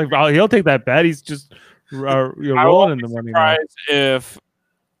 Daryl's like, well, he'll take that bet. He's just rolling in the money. Surprised if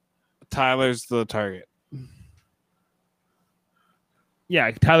Tyler's the target.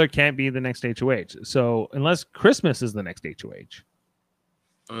 Yeah, Tyler can't be the next HOH. So unless Christmas is the next HOH.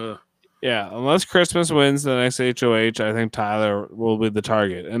 Yeah, unless Christmas wins the next HOH, I think Tyler will be the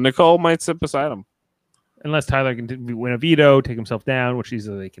target, and Nicole might sit beside him. Unless Tyler can win a veto, take himself down, which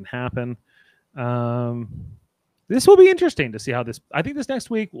easily can happen. This will be interesting to see how this. I think this next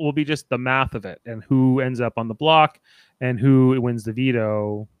week will be just the math of it and who ends up on the block and who wins the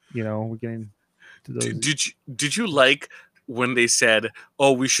veto. You know, we're getting to those. Did you like when they said,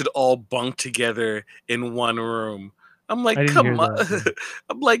 "Oh, we should all bunk together in one room"? I'm like, come on.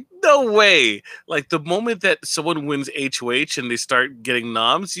 I'm like, no way. Like the moment that someone wins HOH and they start getting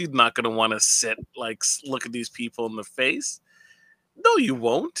noms, you're not going to want to sit, like, look at these people in the face. No, you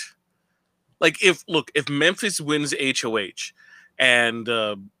won't. Like if Memphis wins HOH and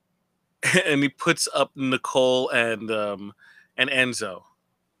he puts up Nicole and Enzo,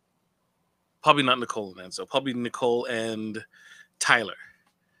 probably not Nicole and Enzo, probably Nicole and Tyler,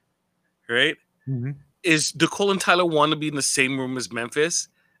 right? Mm-hmm. Is Nicole and Tyler want to be in the same room as Memphis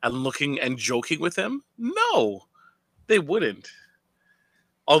and looking and joking with him? No, they wouldn't.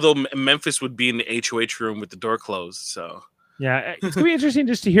 Although Memphis would be in the HOH room with the door closed. So yeah, it's gonna be interesting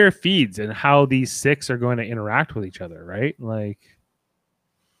just to hear feeds and how these 6 are going to interact with each other, right? Like,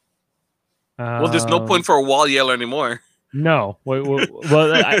 well, there's no point for a wall yeller anymore. No.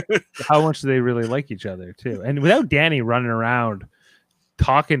 How much do they really like each other too? And without Danny running around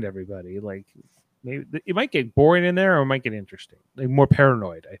talking to everybody, like maybe it might get boring in there, or it might get interesting. Like more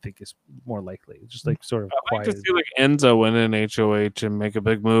paranoid, I think, is more likely. Just like sort of I like quiet. to see like Enzo win in HOH and make a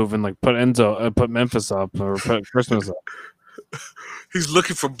big move and like put Memphis up or put Christmas up. He's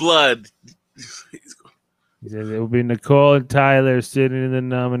looking for blood. He said it will be Nicole and Tyler sitting in the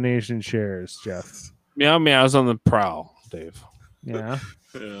nomination chairs, Jeff. Meow Meow's on the prowl, Dave. Yeah.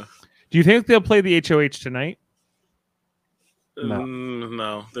 Yeah. Do you think they'll play the HOH tonight? No.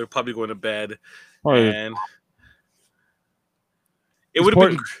 No, they're probably going to bed. Probably. And it would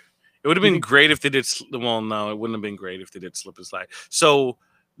have been great if they did. Well, no, it wouldn't have been great if they did slip and slide. So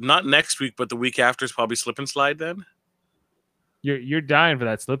not next week, but the week after is probably slip and slide. Then You're dying for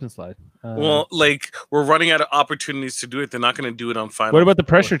that slip and slide. well, like we're running out of opportunities to do it. They're not going to do it on final. What about the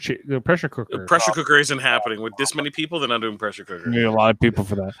pressure cooker? The pressure cooker isn't happening with this many people. They're not doing pressure cooker. You need a lot of people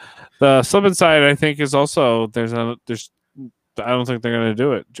for that. The slip and slide, I think, is also there's. I don't think they're going to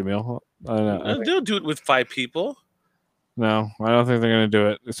do it, Jamil. I don't know. They'll do it with 5 people. No, I don't think they're going to do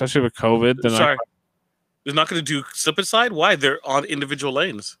it, especially with COVID. Sorry, they're not going to do slip and slide. Why? They're on individual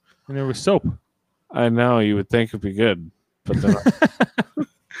lanes. And there was soap. I know you would think it'd be good, but they're not.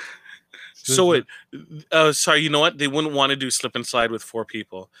 So sorry, you know what? They wouldn't want to do slip and slide with 4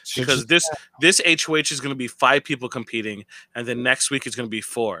 people because this HOH is going to be 5 people competing, and then next week it's going to be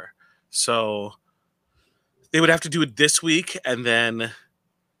 4. So they would have to do it this week, and then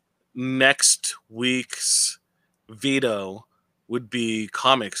next week's veto would be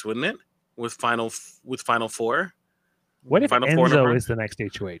comics, wouldn't it? With final 4. What if Final 4 Enzo number? is the next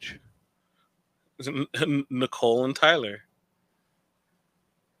HOH? Is it Nicole and Tyler?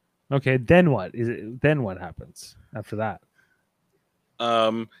 Okay, then what? Then what happens after that?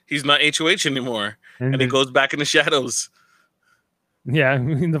 He's not HOH anymore, And and he goes back in the shadows. yeah,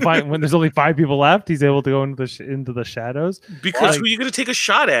 in the when there's only 5 people left, he's able to go into the shadows. Because who are you going to take a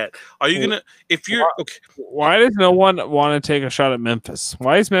shot at? Are you going to if you're okay? Why does no one want to take a shot at Memphis?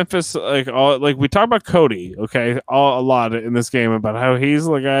 Why is Memphis like we talk about Cody, okay, a lot in this game about how he's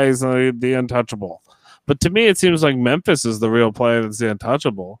the guy, he's the untouchable. But to me, it seems like Memphis is the real player that's the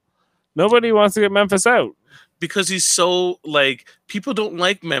untouchable. Nobody wants to get Memphis out. Because he's so like people don't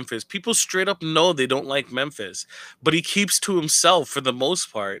like Memphis. People straight up know they don't like Memphis, but he keeps to himself for the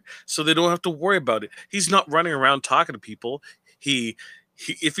most part, so they don't have to worry about it. He's not running around talking to people.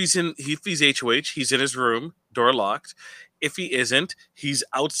 If he's HOH, he's in his room, door locked. If he isn't, he's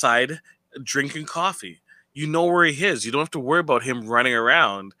outside drinking coffee. You know where he is. You don't have to worry about him running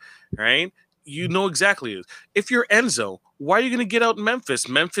around, right? You know exactly. If you're Enzo, why are you going to get out in Memphis?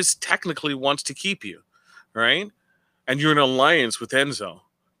 Memphis technically wants to keep you. Right? And you're in alliance with Enzo.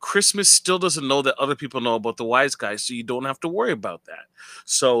 Christmas still doesn't know that other people know about the wise guy, so you don't have to worry about that.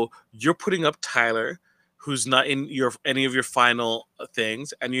 So you're putting up Tyler, who's not in any of your final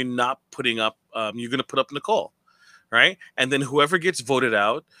things, and you're not putting up. You're going to put up Nicole, right? And then whoever gets voted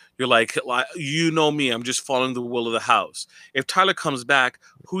out, you're like, you know me, I'm just following the will of the house. If Tyler comes back,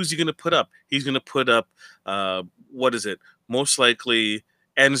 who's he going to put up? He's going to put up what is it? Most likely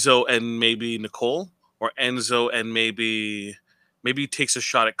Enzo and maybe Nicole. Or Enzo and maybe he takes a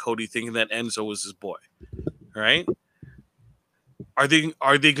shot at Cody, thinking that Enzo was his boy, right? Are they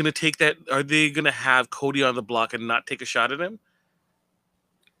going to take that? Are they going to have Cody on the block and not take a shot at him?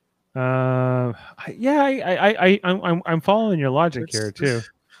 Yeah, I'm following your logic here too.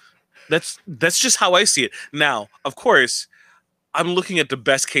 That's just how I see it. Now, of course, I'm looking at the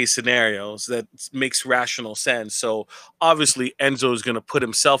best case scenarios that makes rational sense. So obviously Enzo is going to put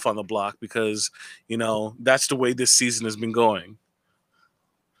himself on the block because, that's the way this season has been going.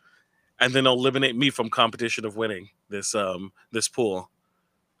 And then eliminate me from competition of winning this pool.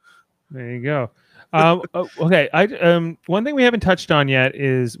 There you go. Okay. One thing we haven't touched on yet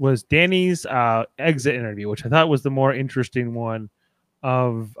was Danny's exit interview, which I thought was the more interesting one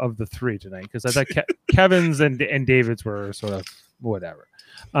of the 3 tonight, because I thought Kevin's and David's were sort of whatever.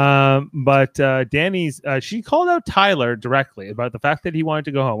 But Danny's she called out Tyler directly about the fact that he wanted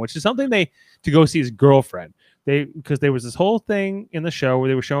to go home, which is something to go see his girlfriend. Because there was this whole thing in the show where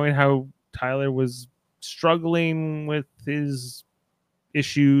they were showing how Tyler was struggling with his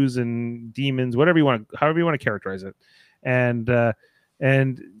issues and demons, however you want to characterize it. And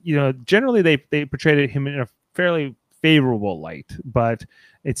generally they portrayed him in a fairly favorable light, but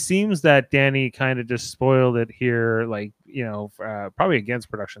it seems that Danny kind of just spoiled it here, probably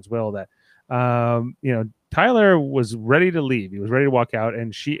against production's will, that Tyler was ready to leave. He was ready to walk out,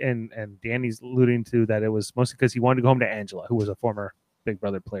 and Danny's alluding to that it was mostly because he wanted to go home to Angela, who was a former Big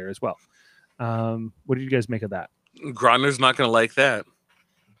Brother player as well. What did you guys make of that? Grotner's not going to like that.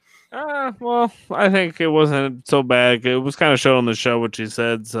 Well, I think it wasn't so bad. It was kind of shown on the show what she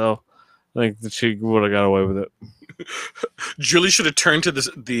said, so I think that she would have got away with it. Julie should have turned to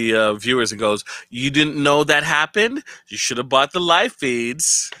the viewers and goes, "You didn't know that happened? You should have bought the live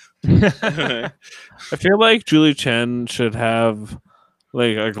feeds." I feel like Julie Chen should have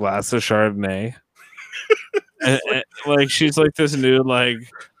like a glass of Chardonnay. and, like she's like this new like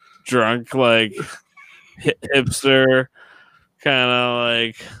drunk like hipster kind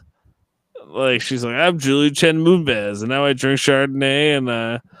of like she's like, I'm Julie Chen Moonves and now I drink Chardonnay and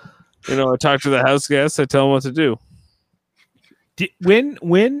I talk to the house guests, I tell them what to do. I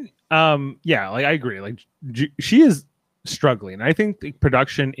agree, like she is struggling. I think the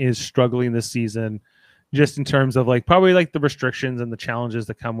production is struggling this season, just in terms of like probably like the restrictions and the challenges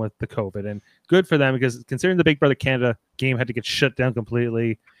that come with the COVID. And good for them, because considering the Big Brother Canada game had to get shut down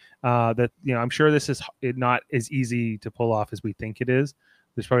completely, I'm sure this is not as easy to pull off as we think it is.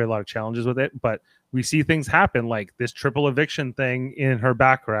 There's probably a lot of challenges with it, but we see things happen like this triple eviction thing in her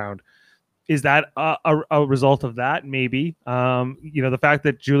background. Is that a result of that? Maybe. The fact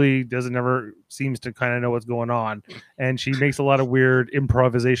that Julie never seems to kind of know what's going on, and she makes a lot of weird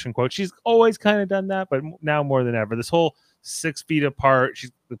improvisation quotes. She's always kind of done that, but now more than ever. This whole 6 feet apart,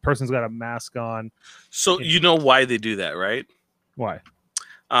 the person's got a mask on. So you know why they do that, right? Why?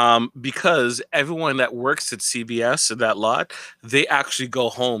 Because everyone that works at CBS and that lot, they actually go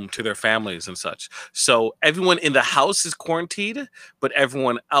home to their families and such. So everyone in the house is quarantined, but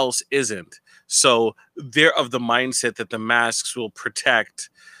everyone else isn't. So they're of the mindset that the masks will protect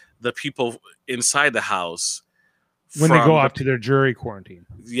the people inside the house when they go off to their jury quarantine.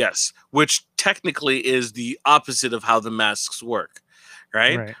 Yes, which technically is the opposite of how the masks work,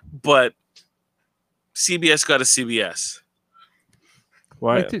 right? But CBS got a CBS.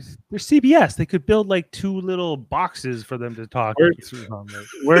 Why? They're CBS. They could build like 2 little boxes for them to talk.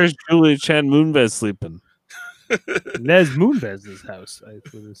 Where's Julie Chen Moonves sleeping? Les Moonves' house, I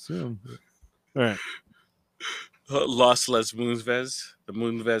would assume. All right. Los Les Moonves, the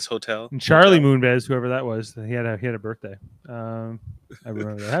Moonves Hotel. And Charlie Moonves, whoever that was, he had a birthday. I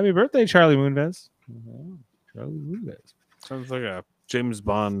remember that. Happy birthday, Charlie Moonves. Charlie Moonves. Sounds like a James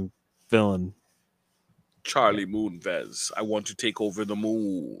Bond villain. Charlie Moonves, I want to take over the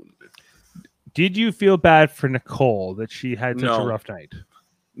moon. Did you feel bad for Nicole that she had such a rough night?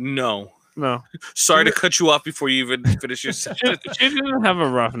 No. Sorry to cut you off before you even finish your sentence. She didn't have a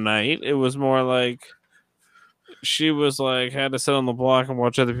rough night. It was more like she was like had to sit on the block and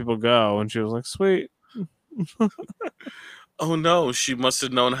watch other people go, and she was like, "Sweet." Oh no, she must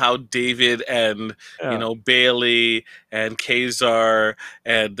have known how David and Bailey and Kazar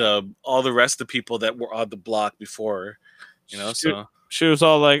and all the rest of the people that were on the block before, so she was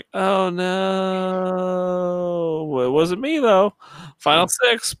all like, "Oh no, it wasn't me though." Final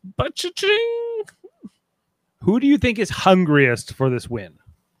 6, but cha-ching. Who do you think is hungriest for this win?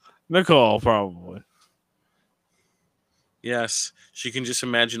 Nicole, probably. Yes, she can just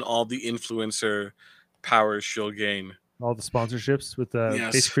imagine all the influencer powers she'll gain. All the sponsorships with the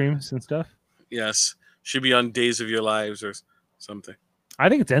face creams and stuff. Yes. She'd be on Days of Your Lives or something. I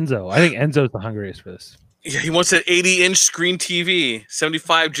think it's Enzo. I think Enzo's the hungriest for this. Yeah, he wants an 80-inch screen TV.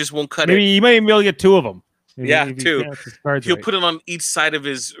 75 just won't cut Maybe it. He might even be able to get 2 of them. Maybe 2. He'll put it on each side of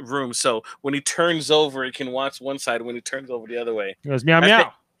his room. So when he turns over, he can watch one side. When he turns over the other way. He goes, meow,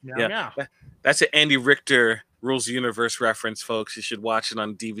 meow. Meow. That's an Andy Richter Rules the Universe reference, folks. You should watch it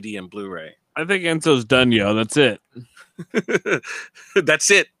on DVD and Blu-ray. I think Enzo's done, yo. That's it. That's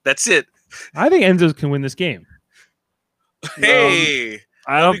it. I think Enzo can win this game. Hey,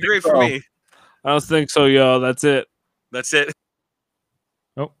 I don't think great so. for me. I don't think so, yo. That's it.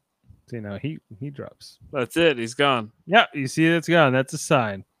 Oh, see now he drops. That's it. He's gone. Yeah, you see it's gone. That's a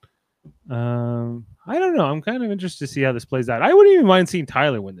sign. I don't know. I'm kind of interested to see how this plays out. I wouldn't even mind seeing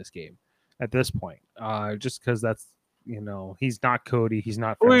Tyler win this game at this point. Just because that's he's not Cody. He's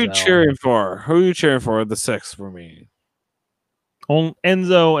not. Who are you cheering for? Who are you cheering for? The 6 for me.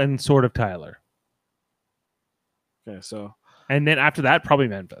 Enzo and sort of Tyler. Okay, so and then after that, probably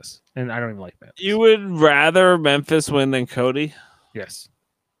Memphis. And I don't even like Memphis. You would rather Memphis win than Cody? Yes.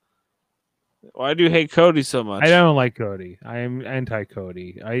 Why do you hate Cody so much? I don't like Cody. I am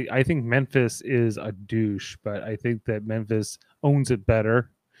anti-Cody. I think Memphis is a douche, but I think that Memphis owns it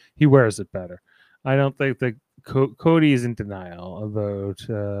better. He wears it better. I don't think that Cody is in denial about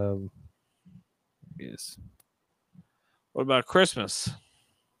yes. What about Christmas?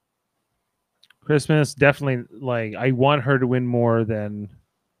 Christmas, definitely. Like, I want her to win more than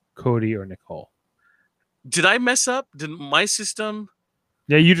Cody or Nicole. Did I mess up? Did my system?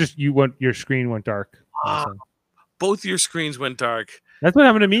 Yeah, your screen went dark. both your screens went dark. That's what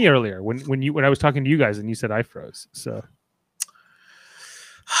happened to me earlier when I was talking to you guys and you said I froze. So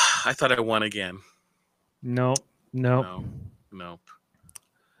I thought I won again. no. No.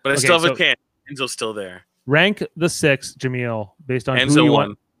 But I Okay, still have so- a chance. Enzo's still there. Rank the 6, Jamil, based on Enzo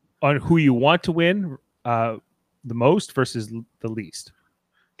won. who you want to win the most versus the least.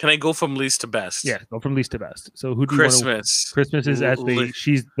 Can I go from least to best? Yeah, go from least to best. So who do you want to Christmas. Christmas is at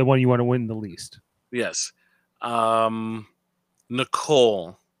she's the one you want to win the least. Yes.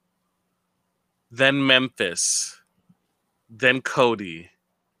 Nicole. Then Memphis. Then Cody.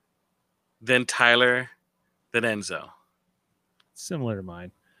 Then Tyler. Then Enzo. Similar to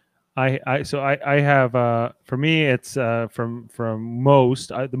mine. I have for me it's from most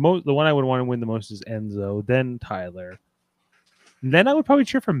the one I would want to win the most is Enzo, then Tyler. And then I would probably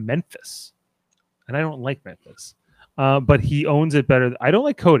cheer for Memphis. And I don't like Memphis. But he owns it better. I don't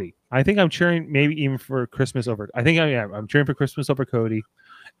like Cody. I think I'm cheering maybe even for Christmas over. I think I'm cheering for Christmas over Cody.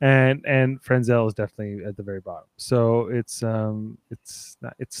 And Frenzel is definitely at the very bottom. So it's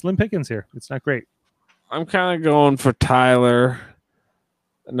slim pickings here. It's not great. I'm kind of going for Tyler,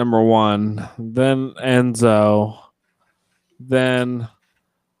 number 1, then Enzo, then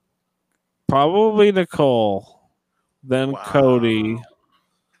probably Nicole, then Cody,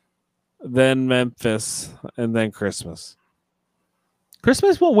 then Memphis, and then Christmas.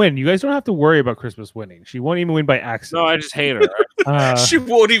 Christmas will win. You guys don't have to worry about Christmas winning. She won't even win by accident. No, I just hate her. She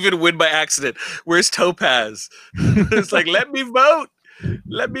won't even win by accident. Where's Topaz? It's like, let me vote.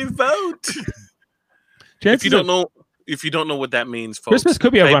 Let me vote. If you don't know what that means, folks, Christmas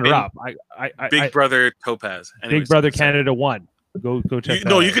could be a runner-up. Big Brother Topaz. Big Brother Canada won. Go check.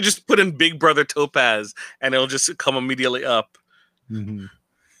 No, you could just put in Big Brother Topaz, and it'll just come immediately up. Mm-hmm.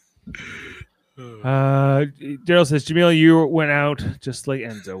 Daryl says, Jamil, you went out just like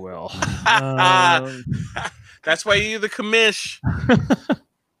Enzo will. That's why you're the commish.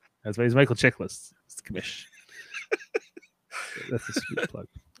 That's why he's Michael Chiklis. It's the commish. That's a sweet plug.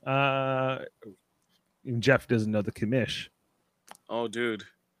 Even Jeff doesn't know the commish. Oh, dude.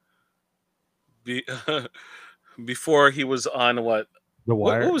 Before he was on what? The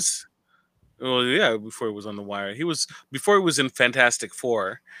Wire? What was? Well, yeah, before he was on The Wire. Before he was in Fantastic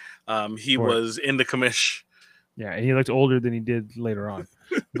Four. He was in the commish. Yeah, and he looked older than he did later on.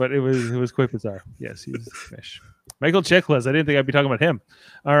 But it was quite bizarre. Yes, he was the commish. Michael Chiklis. I didn't think I'd be talking about him.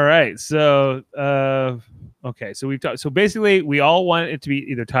 All right. So okay. So we've talked. So basically we all want it to be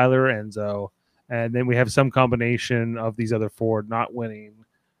either Tyler or Enzo. And then we have some combination of these other 4 not winning.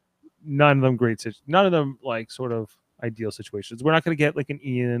 None of them great. None of them like sort of ideal situations. We're not going to get like an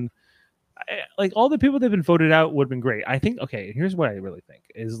Ian. Like all the people that have been voted out would have been great. I think. Okay, here's what I really think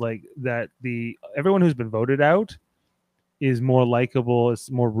is like that everyone who's been voted out is more likable.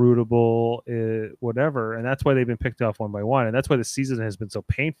 It's more rootable. Whatever, and that's why they've been picked off one by one. And that's why the season has been so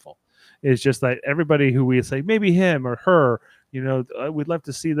painful. It's just that everybody who we say maybe him or her, we'd love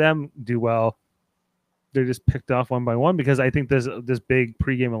to see them do well. They're just picked off one by one because I think this big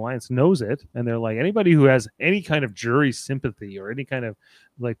pregame alliance knows it, and they're like anybody who has any kind of jury sympathy or any kind of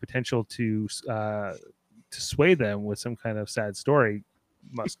like potential to sway them with some kind of sad story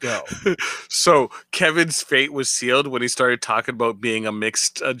must go. So Kevin's fate was sealed when he started talking about being a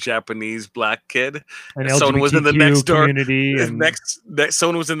mixed Japanese black kid. And someone was in the next door. Community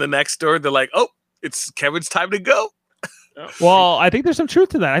Someone was in the next door. They're like, "Oh, it's Kevin's time to go." Well, I think there's some truth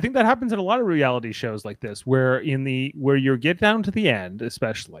to that. I think that happens in a lot of reality shows like this, where you get down to the end,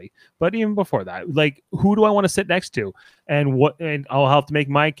 especially, but even before that, like who do I want to sit next to, and I'll have to make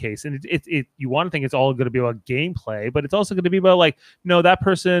my case. And it you want to think it's all going to be about gameplay, but it's also going to be about like, no, that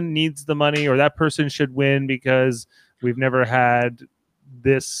person needs the money, or that person should win because we've never had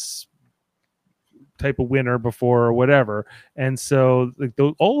this type of winner before or whatever. And so like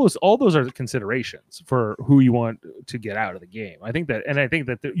all those are considerations for who you want to get out of the game. I think that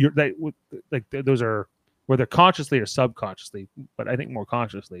those are whether consciously or subconsciously, but I think more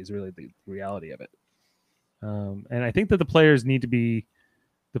consciously is really the reality of it. And I think that the players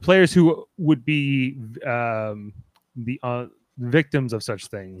who would be the victims of such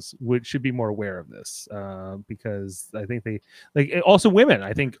things should be more aware of this, because I think they also women.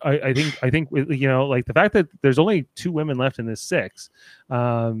 I think like the fact that there's only 2 women left in this 6,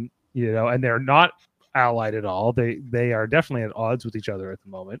 and they're not allied at all. They are definitely at odds with each other at the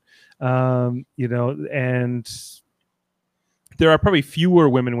moment, and there are probably fewer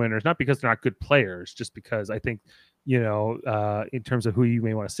women winners, not because they're not good players, just because I think in terms of who you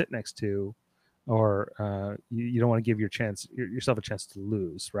may want to sit next to. Or you don't want to give yourself a chance to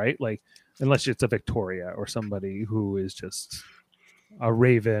lose, right? Like unless it's a Victoria or somebody who is just a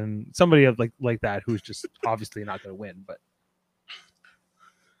Raven, somebody of like that who's just obviously not going to win. But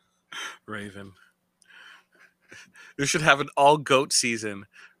Raven. We should have an all goat season.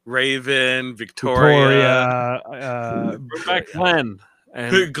 Raven, Victoria, Bring back Glenn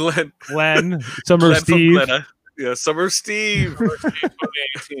and Glenn Summer Glenn Steve. from Glenna. Yeah, Summer Steve.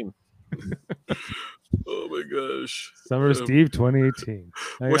 2018. Oh my gosh. Summer Steve 2018.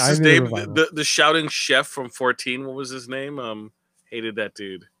 What's his name? The shouting chef from 14. What was his name? Hated that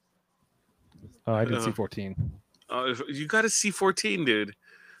dude. Oh, I didn't see 14. You got to see 14, dude.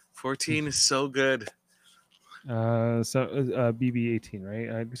 14 is so good. BB 18,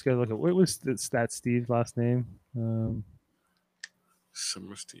 right? I just gotta look at what was that Steve's last name?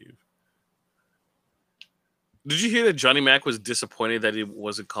 Summer Steve. Did you hear that Johnny Mac was disappointed that he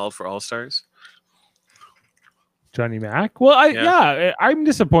wasn't called for All Stars? Johnny Mac? Well, I'm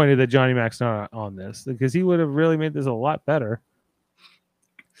disappointed that Johnny Mac's not on this because he would have really made this a lot better.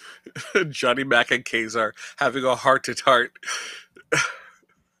 Johnny Mac and Kazar having a heart-to-heart.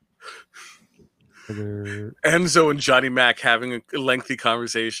 Enzo and Johnny Mac having lengthy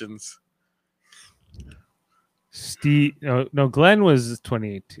conversations. Steve, no, Glenn was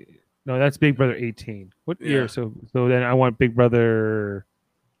 2018. No, that's Big Brother 18. What year? So then I want Big Brother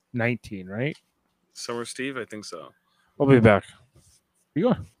 19, right? Summer Steve, I think so. We'll be back. Here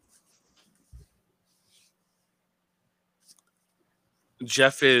you go.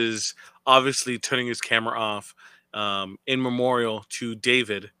 Jeff is obviously turning his camera off in memorial to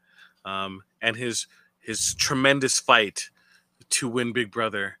David and his tremendous fight to win Big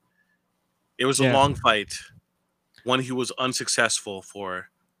Brother. It was a long fight, one he was unsuccessful for.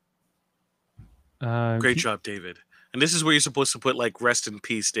 Great job, David. And this is where you're supposed to put like rest in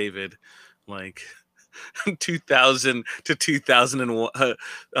peace, David. Like 2000 to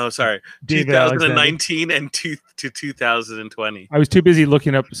 2001. Sorry, David 2019 and to 2020. I was too busy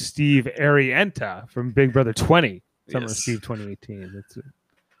looking up Steve Arienta from Big Brother 20. Summer Yes. Steve 2018. It's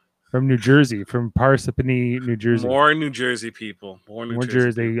from New Jersey, from Parsippany, New Jersey. More New Jersey people. More New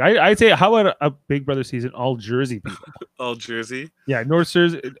Jersey. I'd say, how about a Big Brother season, all Jersey people? All Jersey. Yeah, North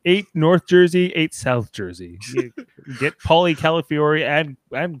Jersey, 8 North Jersey, 8 South Jersey. You get Paulie Calafiore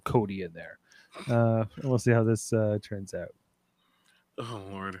and Cody in there. We'll see how this turns out. Oh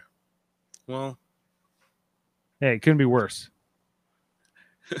Lord. Well, hey, it couldn't be worse.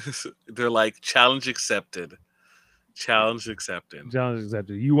 They're like challenge accepted. Challenge accepted. Challenge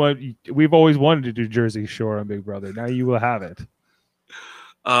accepted. We've always wanted to do Jersey Shore on Big Brother. Now you will have it.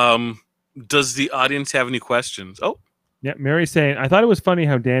 Does the audience have any questions? Oh, yeah. Mary's saying, I thought it was funny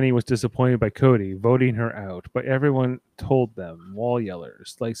how Danny was disappointed by Cody voting her out, but everyone told them, wall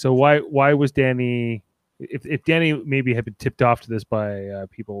yellers. Like, so why was Danny? If Danny maybe had been tipped off to this by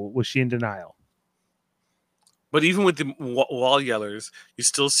people, was she in denial? But even with the wall yellers, you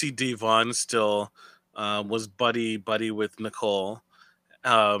still see Devon still was buddy with Nicole.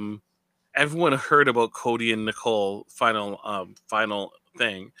 Everyone heard about Cody and Nicole final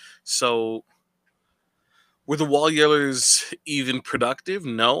thing. So were the wall yellers even productive?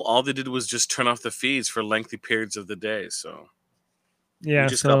 No, all they did was just turn off the feeds for lengthy periods of the day. So yeah, we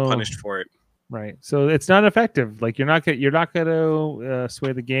just got punished for it. Right. So it's not effective. Like you're not gonna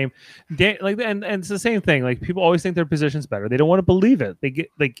sway the game. And it's the same thing. Like people always think their position's better. They don't want to believe it. They get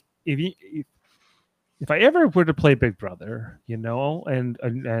like if I ever were to play Big Brother, and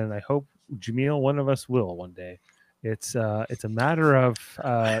I hope Jamil, one of us will one day. It's a matter of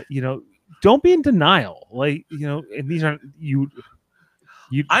don't be in denial. Like and these aren't you.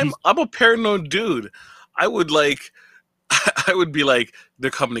 I'm a paranoid dude. I would be like, they're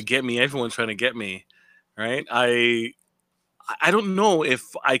coming to get me. Everyone's trying to get me, right? I don't know if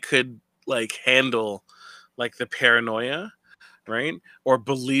I could handle the paranoia, right? Or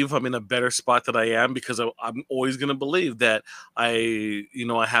believe I'm in a better spot than I am, because I'm always going to believe that I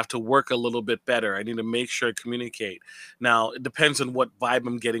have to work a little bit better. I need to make sure I communicate. Now, it depends on what vibe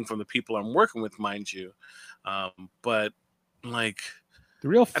I'm getting from the people I'm working with, mind you. But the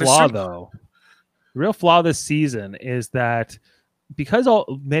real flaw this season is that because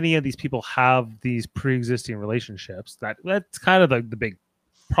many of these people have these pre-existing relationships, that's kind of the big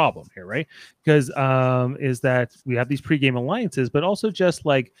problem here, right? Because is that we have these pre-game alliances, but also just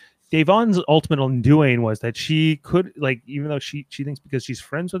Devon's ultimate undoing was that she could even though she thinks because she's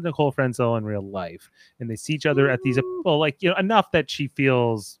friends with Nicole Frenzel in real life and they see each other at these enough that she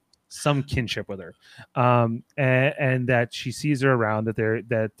feels some kinship with her, and that she sees her around,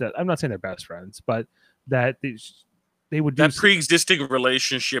 that I'm not saying they're best friends, but that they would do that pre-existing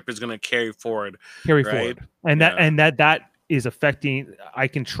relationship is going to carry forward, and that is affecting. I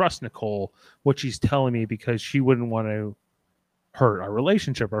can trust Nicole what she's telling me because she wouldn't want to hurt our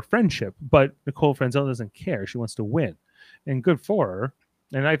relationship, our friendship. But Nicole Franzel doesn't care. She wants to win, and good for her.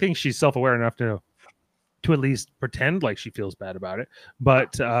 And I think she's self-aware enough to at least pretend like she feels bad about it.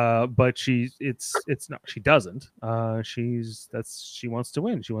 But it's not. She doesn't. She wants to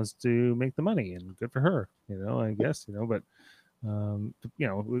win. She wants to make the money, and good for her. I guess. But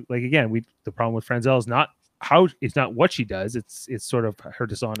like again, the problem with Franzel is not it's not what she does. It's sort of her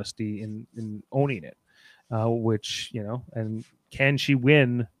dishonesty in owning it. Which and can she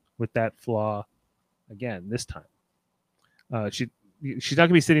win with that flaw again this time? She's not going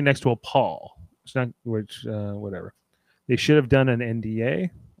to be sitting next to a Paul. It's not, which whatever. They should have done an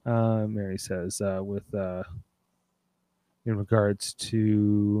NDA. Mary says with in regards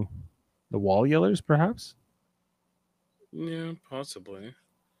to the wall yellers, perhaps. Yeah, possibly.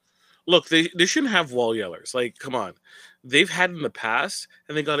 Look, they shouldn't have wall yellers. Like, come on. They've had in the past,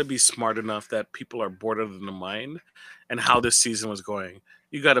 and they got to be smart enough that people are bored out of their mind and how this season was going.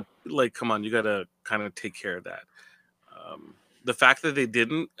 You got to, come on, you got to kind of take care of that. The fact that they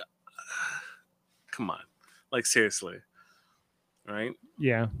didn't, come on. Seriously. Right?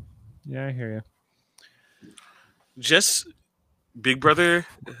 Yeah. Yeah, I hear you. Just Big Brother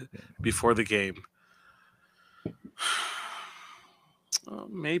before the game.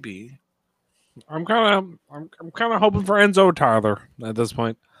 Maybe. I'm kind of hoping for Enzo Tyler at this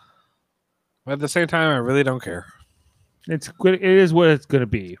point. But at the same time, I really don't care. It's good. It is what it's going to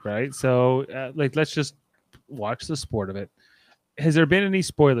be, right? So, let's just watch the sport of it. Has there been any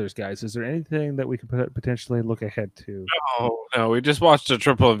spoilers, guys? Is there anything that we could potentially look ahead to? No. We just watched a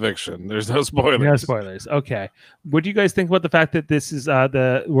triple eviction. There's no spoilers. No spoilers. Okay. What do you guys think about the fact that this is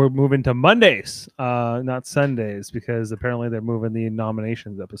we're moving to Mondays, not Sundays, because apparently they're moving the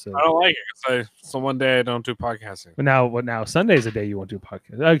nominations episode. I don't like it. So one day I don't do podcasting. But now Sunday's a day you won't do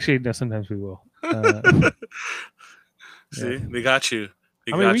podcast. Actually, no, sometimes we will. See, they got you.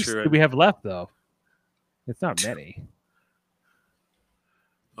 How many weeks do we have left, though? It's not many.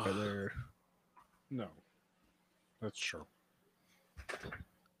 No, that's true.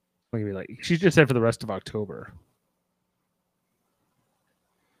 Maybe she just said for the rest of October.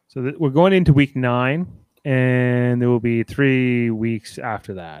 So we're going into week 9, and there will be 3 weeks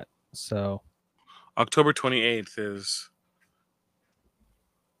after that. So October 28th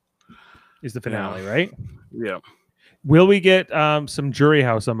is the finale, right? Yeah. Will we get some Jury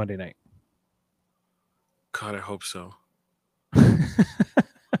House on Monday night? God, I hope so.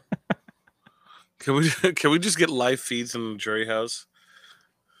 Can we just get live feeds in the Jury House?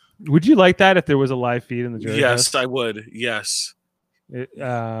 Would you like that if there was a live feed in the Jury House? Yes, I would. Yes. Do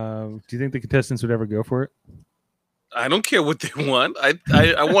you think the contestants would ever go for it? I don't care what they want.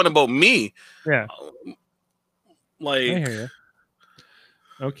 I want about me. Yeah. I hear you.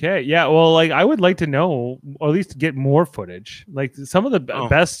 Okay. Yeah. Well, I would like to know, or at least get more footage. Some of the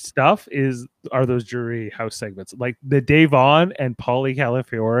best stuff are those Jury House segments. The Dave On and Paulie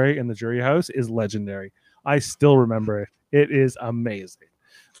Calafiore in the Jury House is legendary. I still remember it. It is amazing.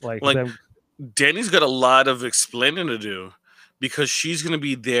 Danny's got a lot of explaining to do because she's going to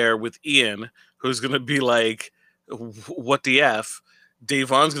be there with Ian, who's going to be like, what the F?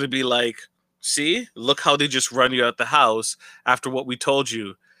 Dave On's going to be like, see, look how they just run you out the house after what we told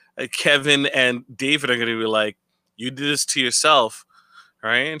you. Kevin and David are going to be like, you did this to yourself,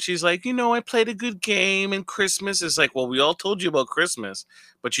 right? And she's like, I played a good game, and Christmas is like, well, we all told you about Christmas,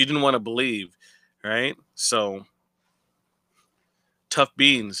 but you didn't want to believe, right? So, tough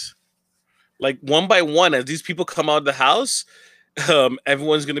beans. One by one, as these people come out of the house,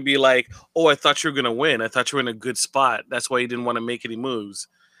 everyone's going to be like, oh, I thought you were going to win. I thought you were in a good spot. That's why you didn't want to make any moves.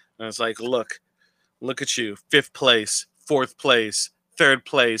 And it's like, look at you. 5th place, 4th place, 3rd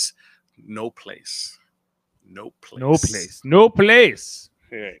place, no place.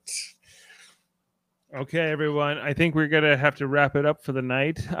 Right. Okay, everyone. I think we're gonna have to wrap it up for the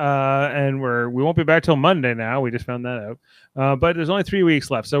night, and we won't be back till Monday. Now we just found that out, but there's only 3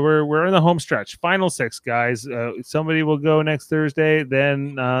 weeks left, so we're in the home stretch. Final 6, guys. Somebody will go next Thursday,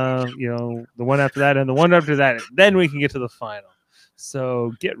 then the one after that, and the one after that. Then we can get to the final.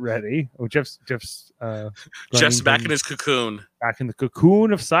 So get ready. Oh, Jeff's back in his cocoon. Back in the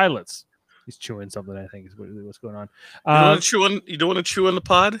cocoon of silence. He's chewing something, I think, is what's going on. You don't want to chew on the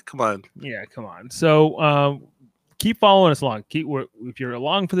pod? Come on. Yeah, come on. So keep following us along. If you're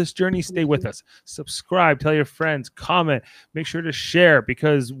along for this journey, stay with us. Subscribe, tell your friends, comment, make sure to share,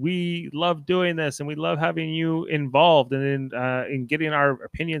 because we love doing this and we love having you involved and in getting our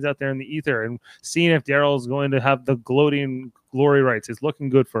opinions out there in the ether and seeing if Daryl's going to have the gloating glory rights. It's looking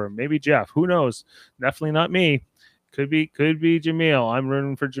good for him. Maybe Jeff. Who knows? Definitely not me. Could be Jamil. I'm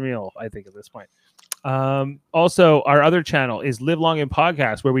rooting for Jamil, I think, at this point. Also, our other channel is Live Long in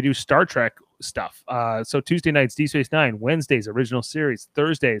Podcast, where we do Star Trek stuff. So Tuesday nights, Deep Space Nine. Wednesdays, original series.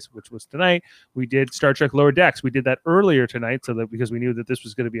 Thursdays, which was tonight, we did Star Trek Lower Decks. We did that earlier tonight, so that because we knew that this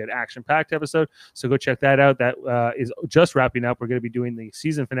was going to be an action-packed episode. So go check that out. That is just wrapping up. We're going to be doing the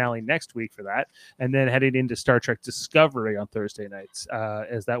season finale next week for that, and then heading into Star Trek Discovery on Thursday nights,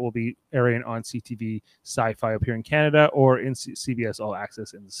 as that will be airing on CTV Sci-Fi up here in Canada or in CBS All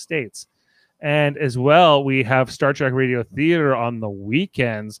Access in the States. And as well, we have Star Trek Radio Theater on the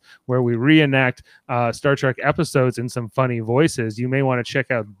weekends where we reenact Star Trek episodes in some funny voices. You may want to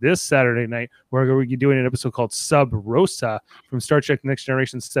check out this Saturday night where we're doing an episode called Sub Rosa from Star Trek Next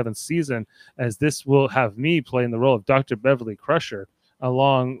Generation's 7th season, as this will have me playing the role of Dr. Beverly Crusher,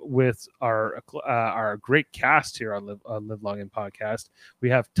 along with our great cast here on Live Long in Podcast. We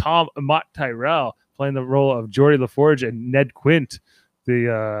have Tom Mott Tyrell playing the role of Geordi LaForge and Ned Quint.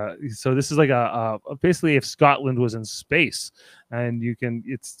 So this is like a basically if Scotland was in space, and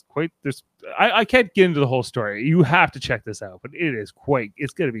it's quite there's I can't get into the whole story. You have to check this out, but it's going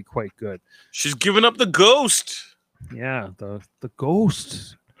to be quite good. She's giving up the ghost. Yeah, the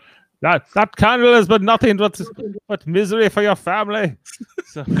ghost. That candle has been nothing but misery for your family.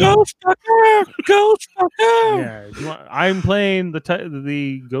 So, Ghost fucker, ghost fucker. Yeah, I'm playing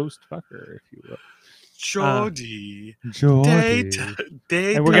the ghost fucker, if you will. Geordi.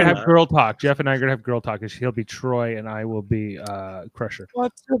 And we're gonna have girl talk. Jeff and I are gonna have girl talk, and he'll be Troy, and I will be Crusher.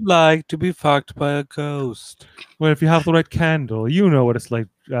 What's it like to be fucked by a ghost? Well, if you have the right candle, you know what it's like,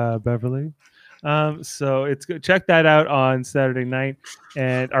 Beverly. So it's good. Check that out on Saturday night.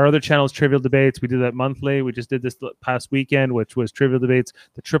 And our other channel is Trivial Debates. We do that monthly. We just did this past weekend, which was Trivial Debates,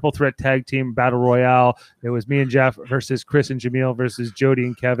 the triple threat tag team battle royale. It was me and Jeff versus Chris and Jamil versus Jody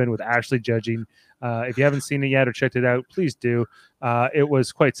and Kevin, with Ashley judging. If you haven't seen it yet or checked it out, please do. It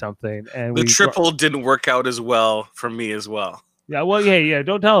was quite something. And the triple didn't work out as well for me as well. Yeah, well, yeah.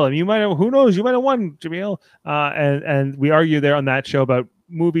 Don't tell him. You might have. Who knows? You might have won, Jamil. And we argue there on that show about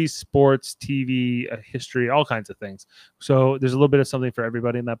movies, sports, TV, history, all kinds of things. So there's a little bit of something for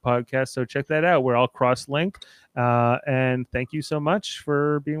everybody in that podcast. So check that out. We're all cross-linked. And thank you so much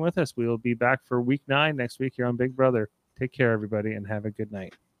for being with us. We will be back for week 9 next week here on Big Brother. Take care, everybody, and have a good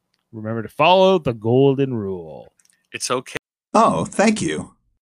night. Remember to follow the golden rule. It's okay. Oh, thank you.